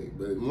losing weight,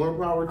 but more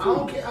power to I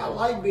don't care. I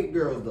like big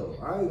girls though.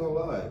 I ain't gonna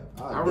lie.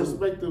 I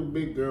respect the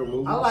big girl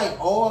movie. I like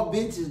all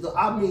bitches though.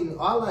 I mean,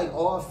 I like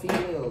all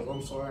females.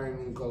 I'm sorry, I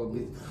ain't even call them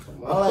bitches.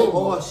 I like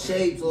all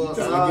shapes, all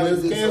sizes. Trying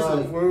to get us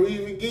canceled before we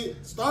even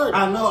get started.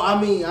 I know. I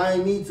mean, I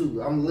ain't need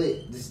to. I'm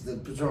lit. This is the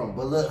Patron.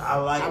 But look, I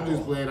like. I'm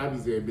just playing. I be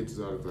saying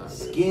bitches all the time.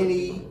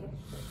 Skinny,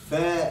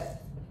 fat.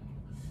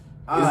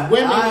 It's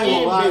women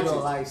and bitches. Though,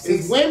 like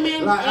it's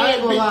women like,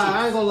 and bitches.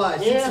 I ain't gonna lie.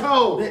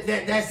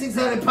 Yeah, that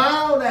 600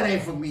 pound, that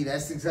ain't for me.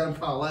 That 600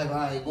 pound life,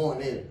 I ain't going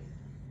there.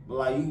 But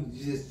like you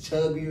just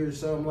chubby or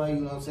something, like,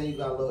 you know what I'm saying? You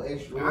got a little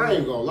extra. I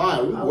ain't gonna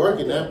lie. We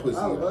working that pussy.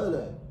 I love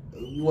that.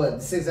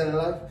 What, 600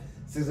 life?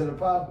 600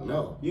 pound?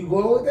 No. You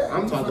going with that?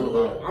 I'm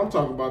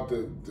talking about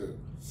the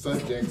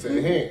subjects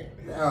at hand.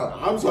 Oh.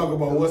 I'm talking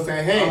about what's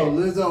at hand. Oh,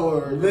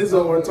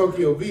 Lizzo or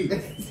Tokyo V.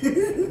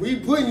 We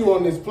putting you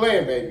on this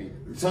plan, baby.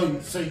 So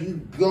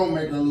you gonna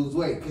make her lose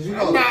weight? Cause you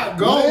know I'm not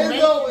gonna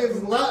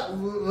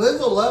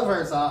Lizzo love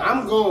her size.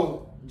 I'm gonna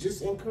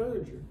just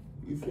encourage her.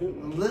 You feel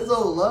me?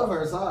 Lizzo love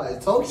her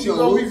size. Tokyo She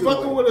gonna be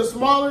fucking with a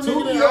smaller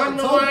nigga that I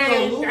know I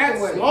ain't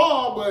that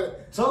small,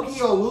 but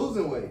Tokyo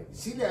losing weight.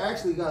 She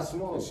actually got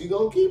small. She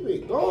gonna keep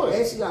it going.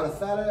 And she got a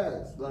fat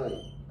ass. Like,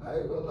 I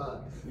ain't gonna lie.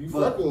 You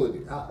fucking with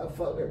it. I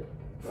fuck her.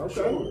 Okay,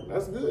 sure.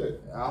 That's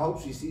good. I hope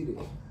she see this.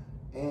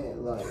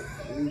 And like,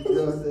 you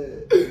know what I'm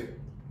saying?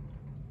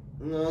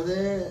 You know what I'm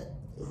saying?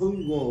 Who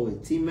you going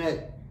with?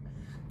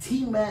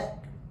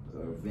 T-Mac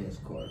or Vince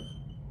Carter?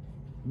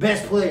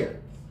 Best player.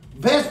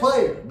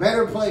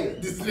 Better player.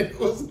 This nigga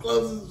was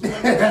close as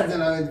fuck. That's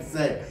what I meant to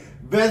say.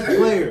 Best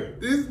player.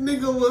 This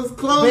nigga was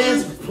close.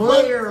 Best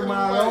player,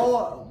 my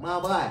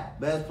boy.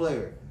 Best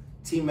player.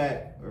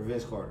 T-Mac or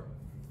Vince Carter?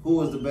 Who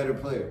was the better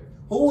player?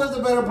 Who was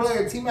the better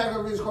player, T-Mac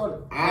or Vince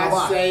Carter?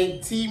 I say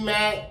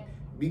T-Mac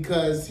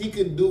because he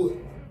could do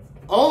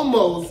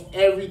almost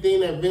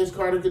everything that Vince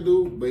Carter could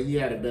do, but he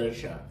had a better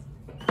shot.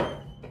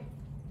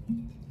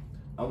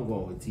 I'm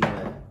going with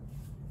T-Mac.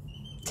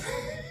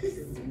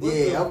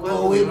 Yeah, I'm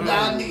going with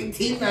that nigga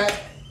T-Mac.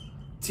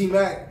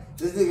 T-Mac,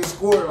 this nigga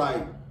scored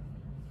like,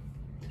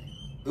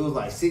 it was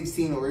like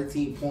 16 or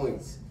 18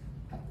 points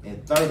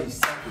in 30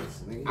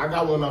 seconds. Nigga. I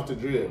got one off the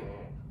drill.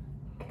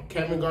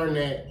 Kevin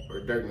Garnett or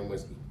Dirk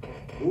Nowitzki.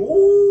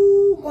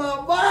 Ooh, my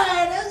boy.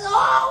 That's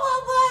my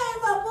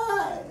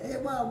boy. Hey,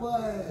 my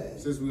boy.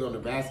 Since we on the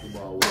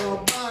basketball. My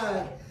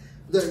boy.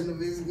 Dirk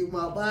Nowitzki,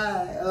 my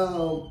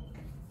boy.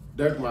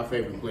 Dirk, my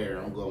favorite player.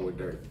 I'm going with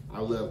Dirk. I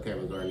love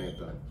Kevin Garnett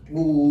though.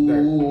 Ooh, Dirk.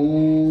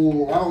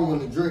 I don't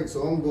want to drink,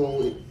 so I'm going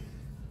with.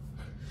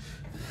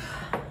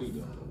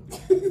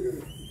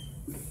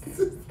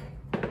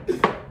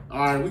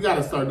 All right, we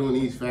gotta start doing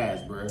these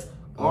fast, bro.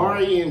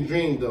 Ari and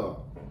Dream Dog.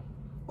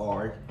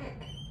 Ari.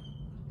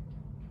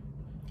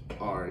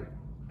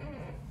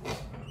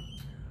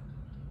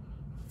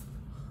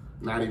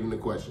 Not even a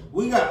question.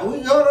 Hold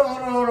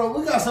on.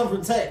 We got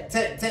something for tech.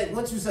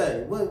 What you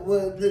say? What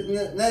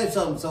name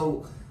something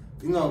so,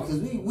 you know,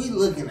 because we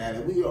looking at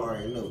it. We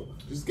already know.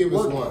 Just give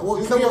us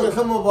one.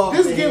 Come up off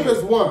Just give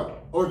us one.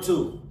 Or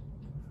two.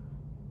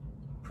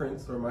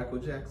 Prince or Michael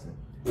Jackson?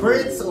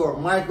 Prince or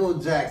Michael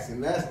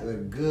Jackson? That's a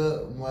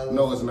good mother.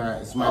 No, it's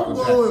not. It's Michael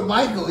Jackson. I'm going with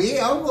Michael.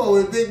 Yeah, I'm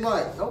going with Big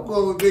Mike. I'm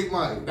going with Big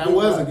Mike. That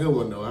was a good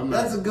one, though.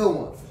 That's a good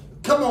one.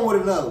 Come on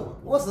with another one.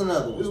 What's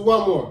another one? There's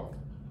one more.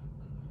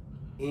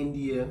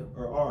 India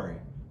or Ari?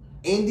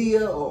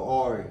 India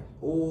or Ari?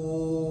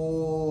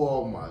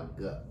 Oh my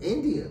God.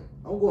 India.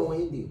 I'm going with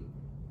India.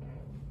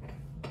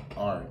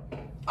 Ari.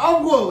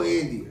 I'm going with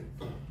India.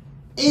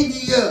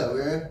 India,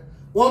 man.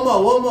 One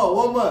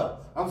more.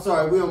 I'm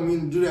sorry, we don't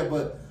mean to do that,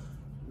 but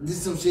this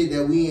is some shit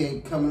that we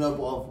ain't coming up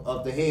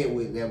off the head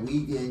with that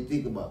we didn't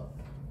think about.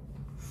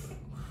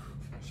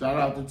 Shout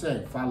out to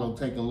Tank. Follow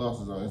Taking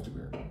Losses on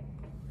Instagram.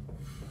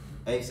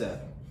 ASAP.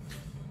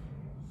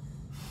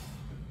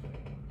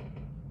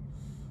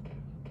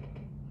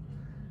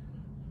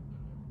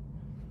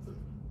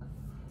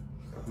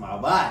 My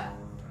body.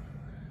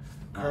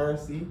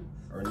 Currency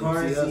or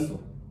Nipsey Hussle?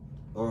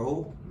 Or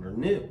who? Or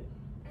Nip?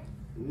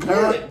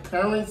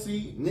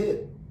 Currency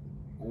Nip.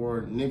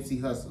 or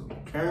Nipsey Hussle?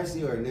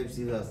 Currency or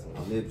Nipsey Hussle?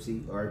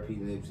 Nipsey, RP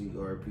Nipsey,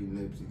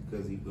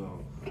 because he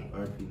gone.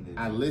 RP Nipsey.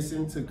 I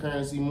listen to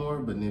Currency more,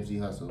 but Nipsey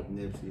Hussle.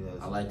 Nipsey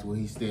Hussle. I liked what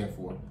he stand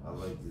for. I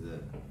liked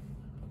that.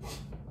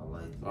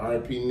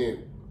 R.I.P.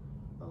 Nip.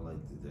 I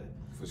liked that.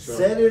 For sure.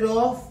 Set it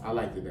off. I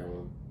liked it, that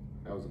one.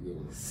 That was a good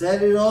one.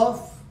 Set it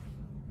off.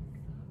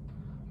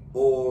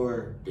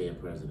 Or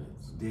Dead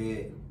Presidents.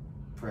 Dead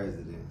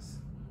Presidents.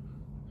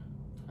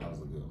 That was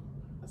a good one.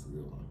 That's a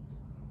good one.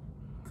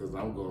 Because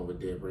I'm going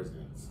with Dead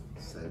Presidents.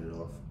 Set it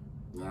off.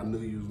 I knew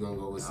you was going to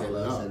go with I Set It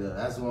love Up. Set It Up.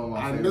 That's one of my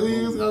I favorite knew you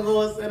movies. was going to go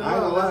with Set It I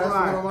ain't Up. gonna lie, that's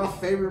That's one of my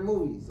favorite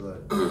movies.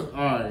 Like,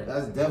 all right.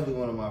 that's definitely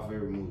one of my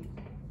favorite movies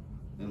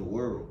in the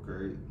world,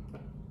 Craig.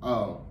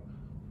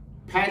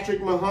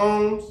 Patrick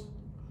Mahomes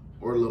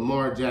or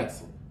Lamar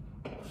Jackson?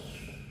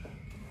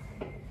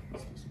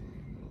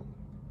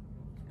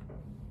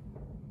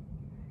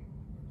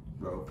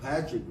 Bro,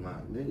 Patrick, my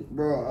nigga.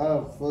 Bro,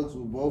 I fucks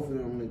with both of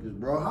them niggas,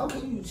 bro. How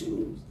can you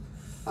choose?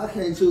 I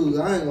can't choose.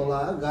 I ain't gonna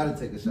lie. I gotta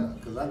take a shot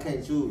because I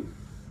can't choose.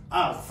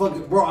 I fuck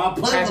it, bro. I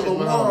play with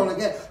Lamar on the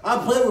game. I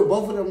play with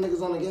both of them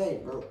niggas on the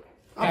game, bro.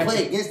 I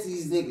play against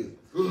these niggas.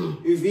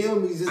 You feel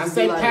me? Just I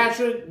say like,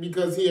 Patrick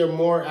because he a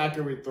more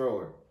accurate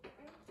thrower.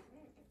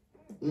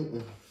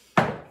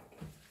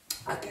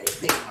 I can't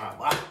pick my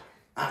boy.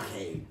 I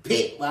can't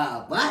pick my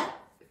boy.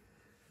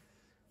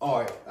 All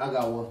right, I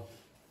got one.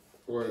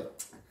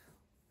 What?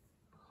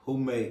 Who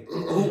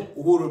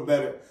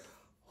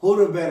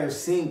the better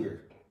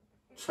singer?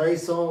 Trey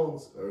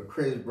Songz or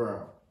Chris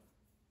Brown?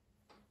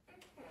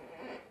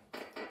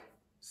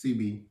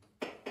 CB.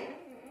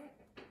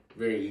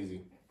 Very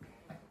easy.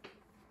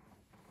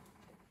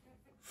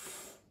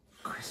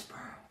 Chris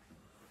Brown.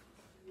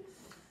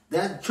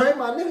 That Trey,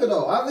 my nigga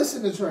though. I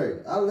listen to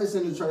Trey. all the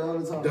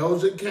time.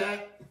 Doja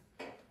Cat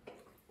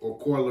or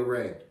Coi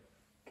Leray?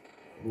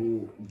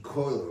 Ooh,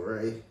 Coi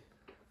Leray.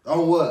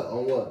 On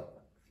what?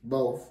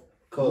 Both.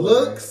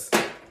 Looks.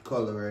 Coi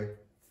Leray.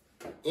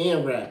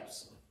 And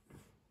raps.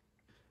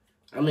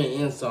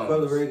 And songs. Coi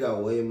Leray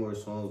got way more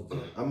songs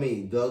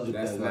than. Doja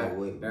Cat got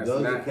way.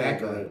 Doja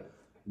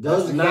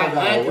Cat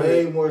got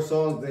way more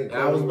songs than.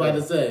 I was about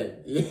to say.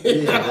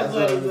 Yeah, that's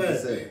what I was about to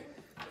say.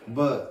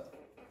 But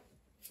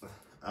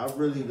I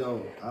really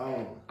don't.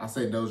 I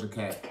say Doja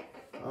Cat.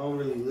 I don't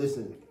really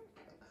listen.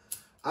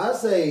 I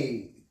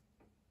say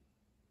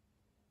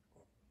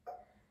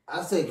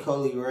Coi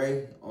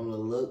Leray on the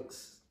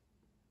looks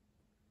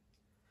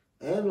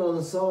and on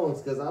the songs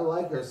because I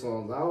like her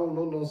songs. I don't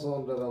know no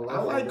songs that I like.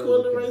 I like Coi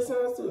Leray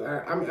songs too.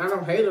 I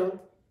don't hate them.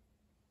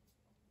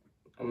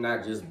 I'm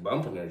not just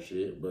bumping her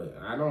shit, but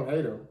I don't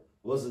hate them.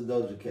 What's the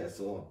Doja Cat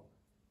song?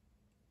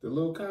 The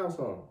Lil Kyle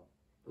song.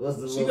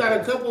 She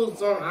got a couple of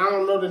songs. I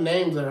don't know the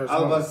names of her songs. I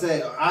was about to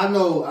say, I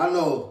know. I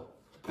know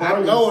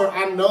her.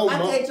 I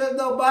can't trust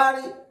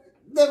nobody.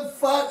 The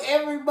fuck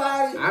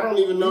everybody. I don't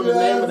even know the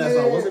name of that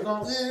song. What's it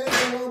called?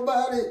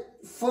 Nobody.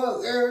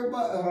 Fuck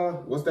everybody.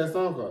 What's that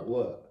song called?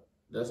 What?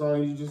 That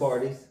song you just...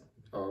 Parties.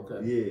 Oh,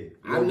 okay. Yeah.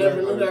 I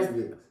never knew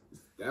that.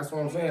 That's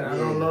what I'm saying. I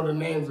don't know the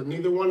names of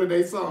neither one of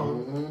their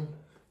songs.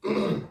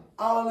 Mm-hmm.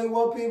 I only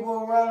want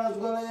people around us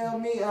when they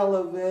help me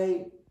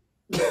elevate.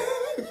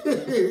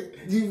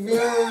 You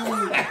feel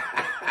me?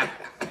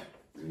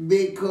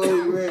 Big Coi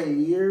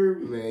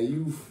Leray, man,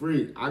 you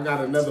freak. I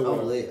got another one.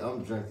 I'm lit.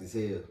 I'm drunk as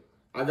hell.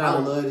 I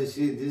love this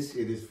shit. This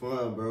shit is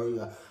fun,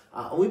 bro.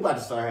 We about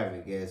to start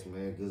having guests,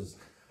 man, because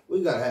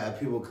we got to have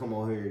people come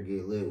on here and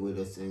get lit with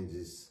us and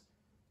just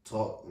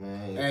talk,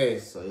 man. Hey.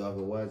 So y'all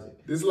can watch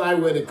it. This is like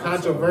with the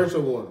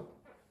controversial one.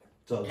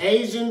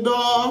 Asian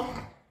doll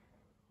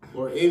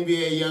or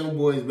NBA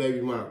Youngboy's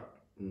baby mom?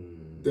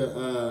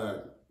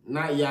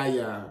 Not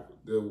Yaya,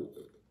 the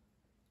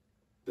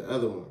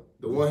other one.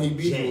 The one he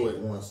beefing with.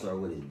 One start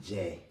with a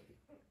J.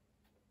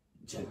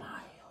 Jemiah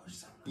or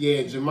something.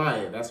 Yeah,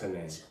 Jemiah. That's her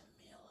name.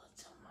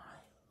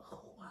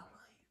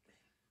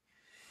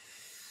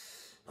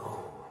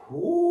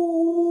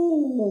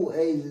 Ooh,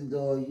 Asian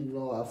dog, you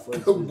know I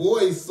fucks with.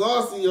 Boy,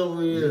 saucy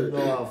over here. You know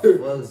I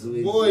fucks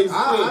with. Boy,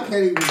 I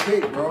can't even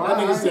pick, bro.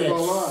 I ain't gonna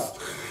lie.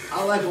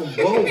 I like them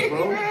both,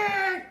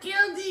 bro.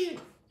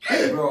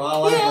 bro. I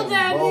like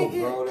them both,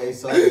 bro. They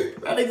so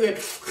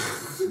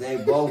they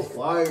both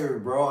fire,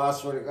 bro. I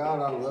swear to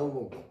God, I love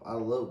them. I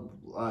love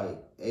like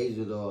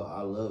Asia doll.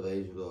 I love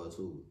Asia doll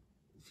too.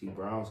 She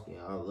brown skin.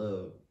 I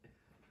love.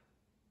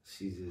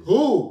 She's just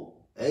who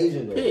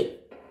Asian doll.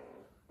 pick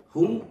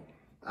Who?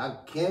 I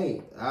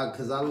can't.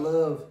 Cause I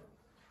love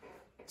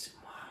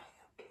Jemiah,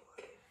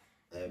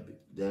 boy.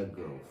 That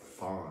girl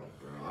fine,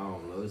 bro. I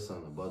don't know. It's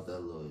something about that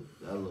little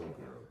girl.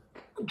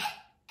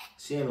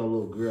 She ain't no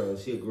little girl.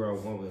 She a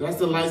grown woman. That's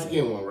the light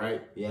skinned one,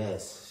 right?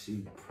 Yes,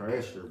 she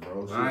pressure,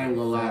 bro. She I ain't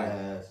gonna lie.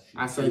 ass.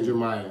 I say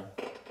Jemiah.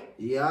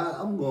 Yeah,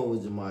 I'm going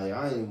with Jemiah.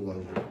 I ain't even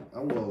going to.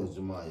 I'm going with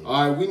Jemiah.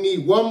 All right, we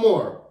need one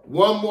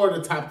more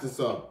to top this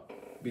up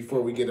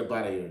before we get up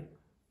out of here.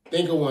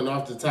 Think of one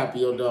off the top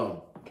of your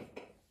dome,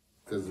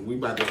 cause we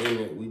about to end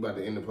it. We about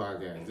to end the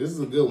podcast. This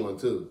is a good one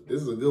too.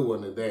 This is a good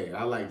one today.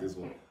 I like this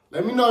one.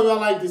 Let me know if y'all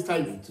like this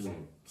type of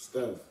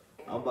stuff.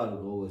 I'm about to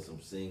go with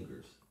some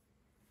singers.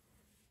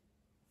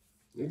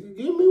 Nigga,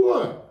 give me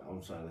one.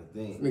 I'm trying to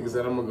think. Nigga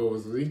said I'm gonna go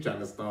with. He trying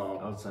to stall.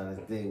 I'm trying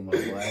to think, my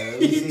boy.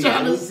 He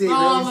trying to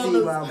stall Let me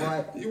see, my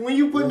boy. When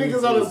you put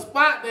niggas on the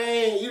spot,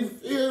 they ain't. You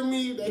feel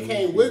me? They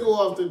can't wiggle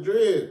off the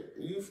drip.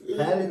 You feel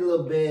me? Patti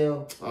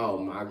LaBelle. Oh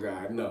my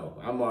God, no!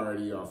 I'm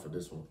already off of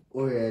this one.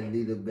 Or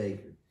Anita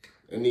Baker.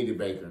 Anita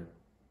Baker.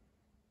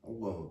 I'm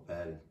going with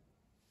Patti.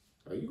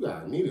 Oh, you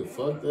got Anita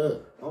fucked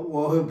up. I'm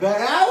going with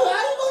Patti. How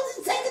you going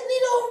to take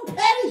Anita over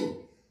Patti?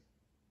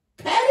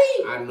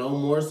 Patti? I know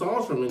more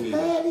songs from Anita.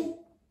 Patti?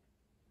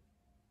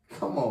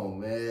 Come on,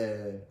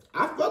 man.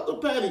 I fucked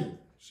with Patti.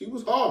 She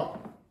was hard.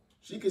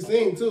 She could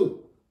sing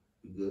too.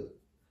 You good?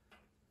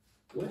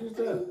 What is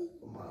that?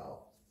 Wow.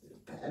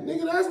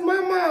 Nigga, that's my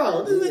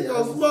mouth. This nigga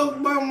gonna smoke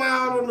my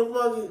mouth on the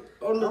fucking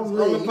on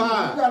the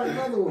pod. You got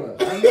another one.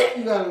 I know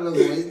you got another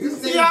one.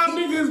 This See how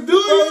niggas do bro,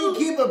 you? you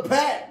keep it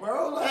packed,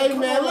 bro. Like, Hey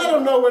man, let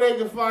them know where they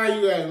can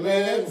find you at,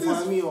 man. They can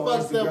find me on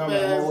fucked up Instagram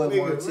at ass Moet nigga,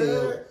 man.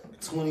 Martell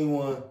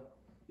 21.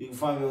 You can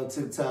find me on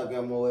TikTok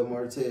at Moet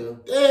Martell.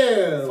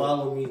 Damn.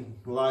 Follow me,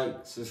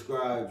 like,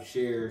 subscribe,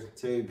 share,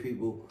 tell your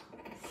people.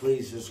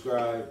 Please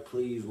subscribe,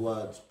 please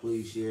watch,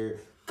 please share.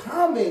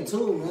 Comment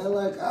too, man.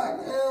 Like,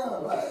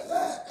 goddamn, like,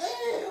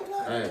 goddamn.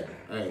 Like.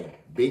 Hey,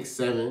 Big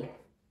 7,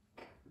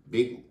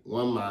 Big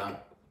 1 Mob,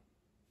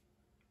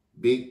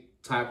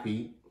 Big Top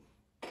Heat,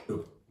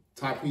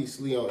 Top Heat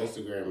Slee on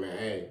Instagram, man.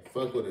 Hey,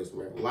 fuck with us,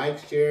 man. Like,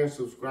 share, and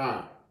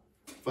subscribe.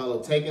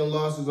 Follow Taking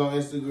Losses on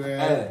Instagram.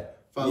 Hey,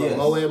 follow yes.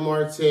 Moet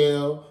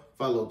Martell.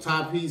 Follow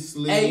Top Heat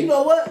Slee. Hey, you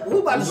know what? We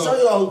about to show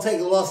y'all who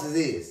Taking Losses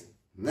is.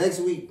 Next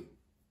week.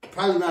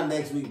 Probably not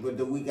next week, but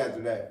the week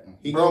after that.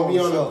 He gonna be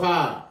on the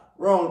pod.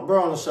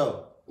 Bro on the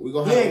show. We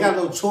gonna he ain't got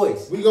no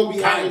choice. We gonna be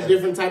having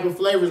different type of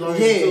flavors on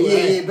here.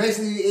 Yeah.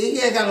 Basically, he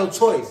ain't got no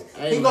choice.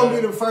 Hey, he gonna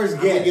be the first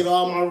guest. I'm gonna get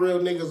all my real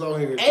niggas on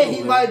here. And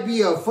he might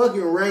be a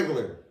fucking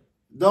regular.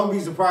 Don't be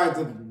surprised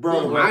if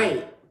bro. He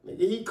might. Nigga,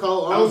 he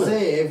co-owner. I'm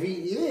saying if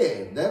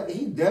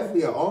he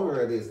definitely an owner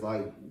of this.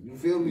 Like, you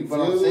feel me?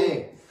 But I'm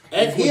saying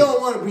if he don't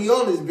want to be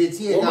on this bitch,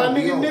 he ain't got to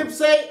be on. What my nigga Nip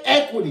say?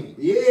 Equity.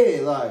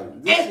 Yeah, like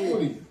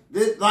equity.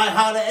 This, like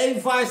how the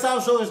 85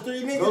 South Show is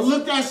 3 niggas. Go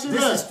look that shit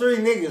this up. This is 3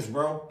 niggas,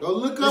 bro. Go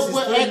look up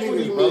what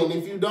equity mean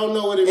if you don't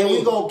know what it means. And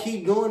we gonna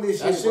keep doing this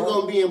shit, that shit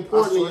bro. gonna be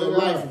important in your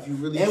life if you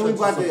really and we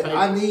about to,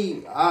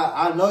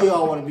 I know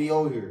y'all want to be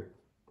over here.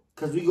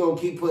 Cause we gonna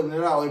keep putting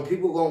it out and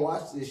people gonna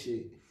watch this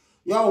shit.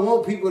 Y'all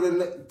want people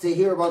to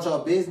hear about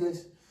y'all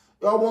business.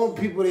 Y'all want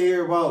people to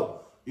hear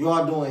about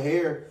y'all doing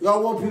hair.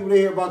 Y'all want people to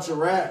hear about your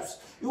raps.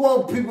 You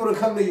want people to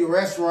come to your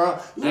restaurant.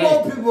 You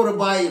want people to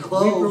buy your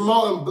clothes. We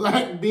promoting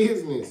black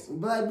business.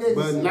 Black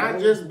business. But not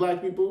just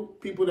black people.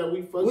 People that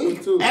we fuck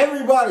with too.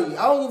 Everybody.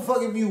 I don't give a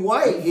fuck if you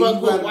white. You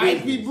fuck with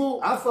white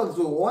people. I fucks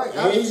with white.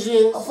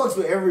 Asians. I fucks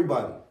with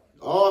everybody.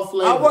 All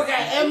flavors. I work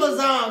at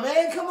Amazon,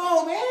 man. Come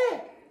on,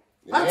 man.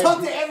 I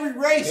talk to every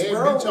race,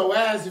 bro. Beat your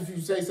ass if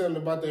you say something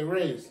about their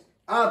race.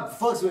 I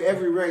fucks with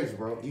every race,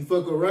 bro. You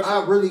fuck with Russia?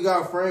 I really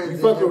got friends. You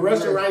fuck with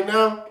Russia right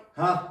now?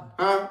 Huh?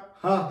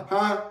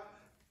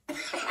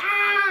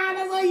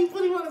 That's why you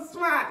put him on the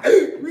spot.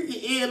 We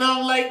can end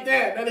on like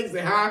that. That nigga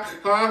say,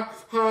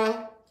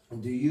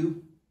 Do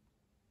you?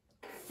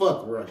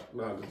 Fuck Russia.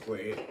 No, I'm just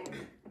playing.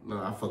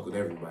 No, I fuck with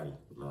everybody.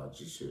 No,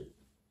 just shit.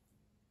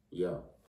 Yeah.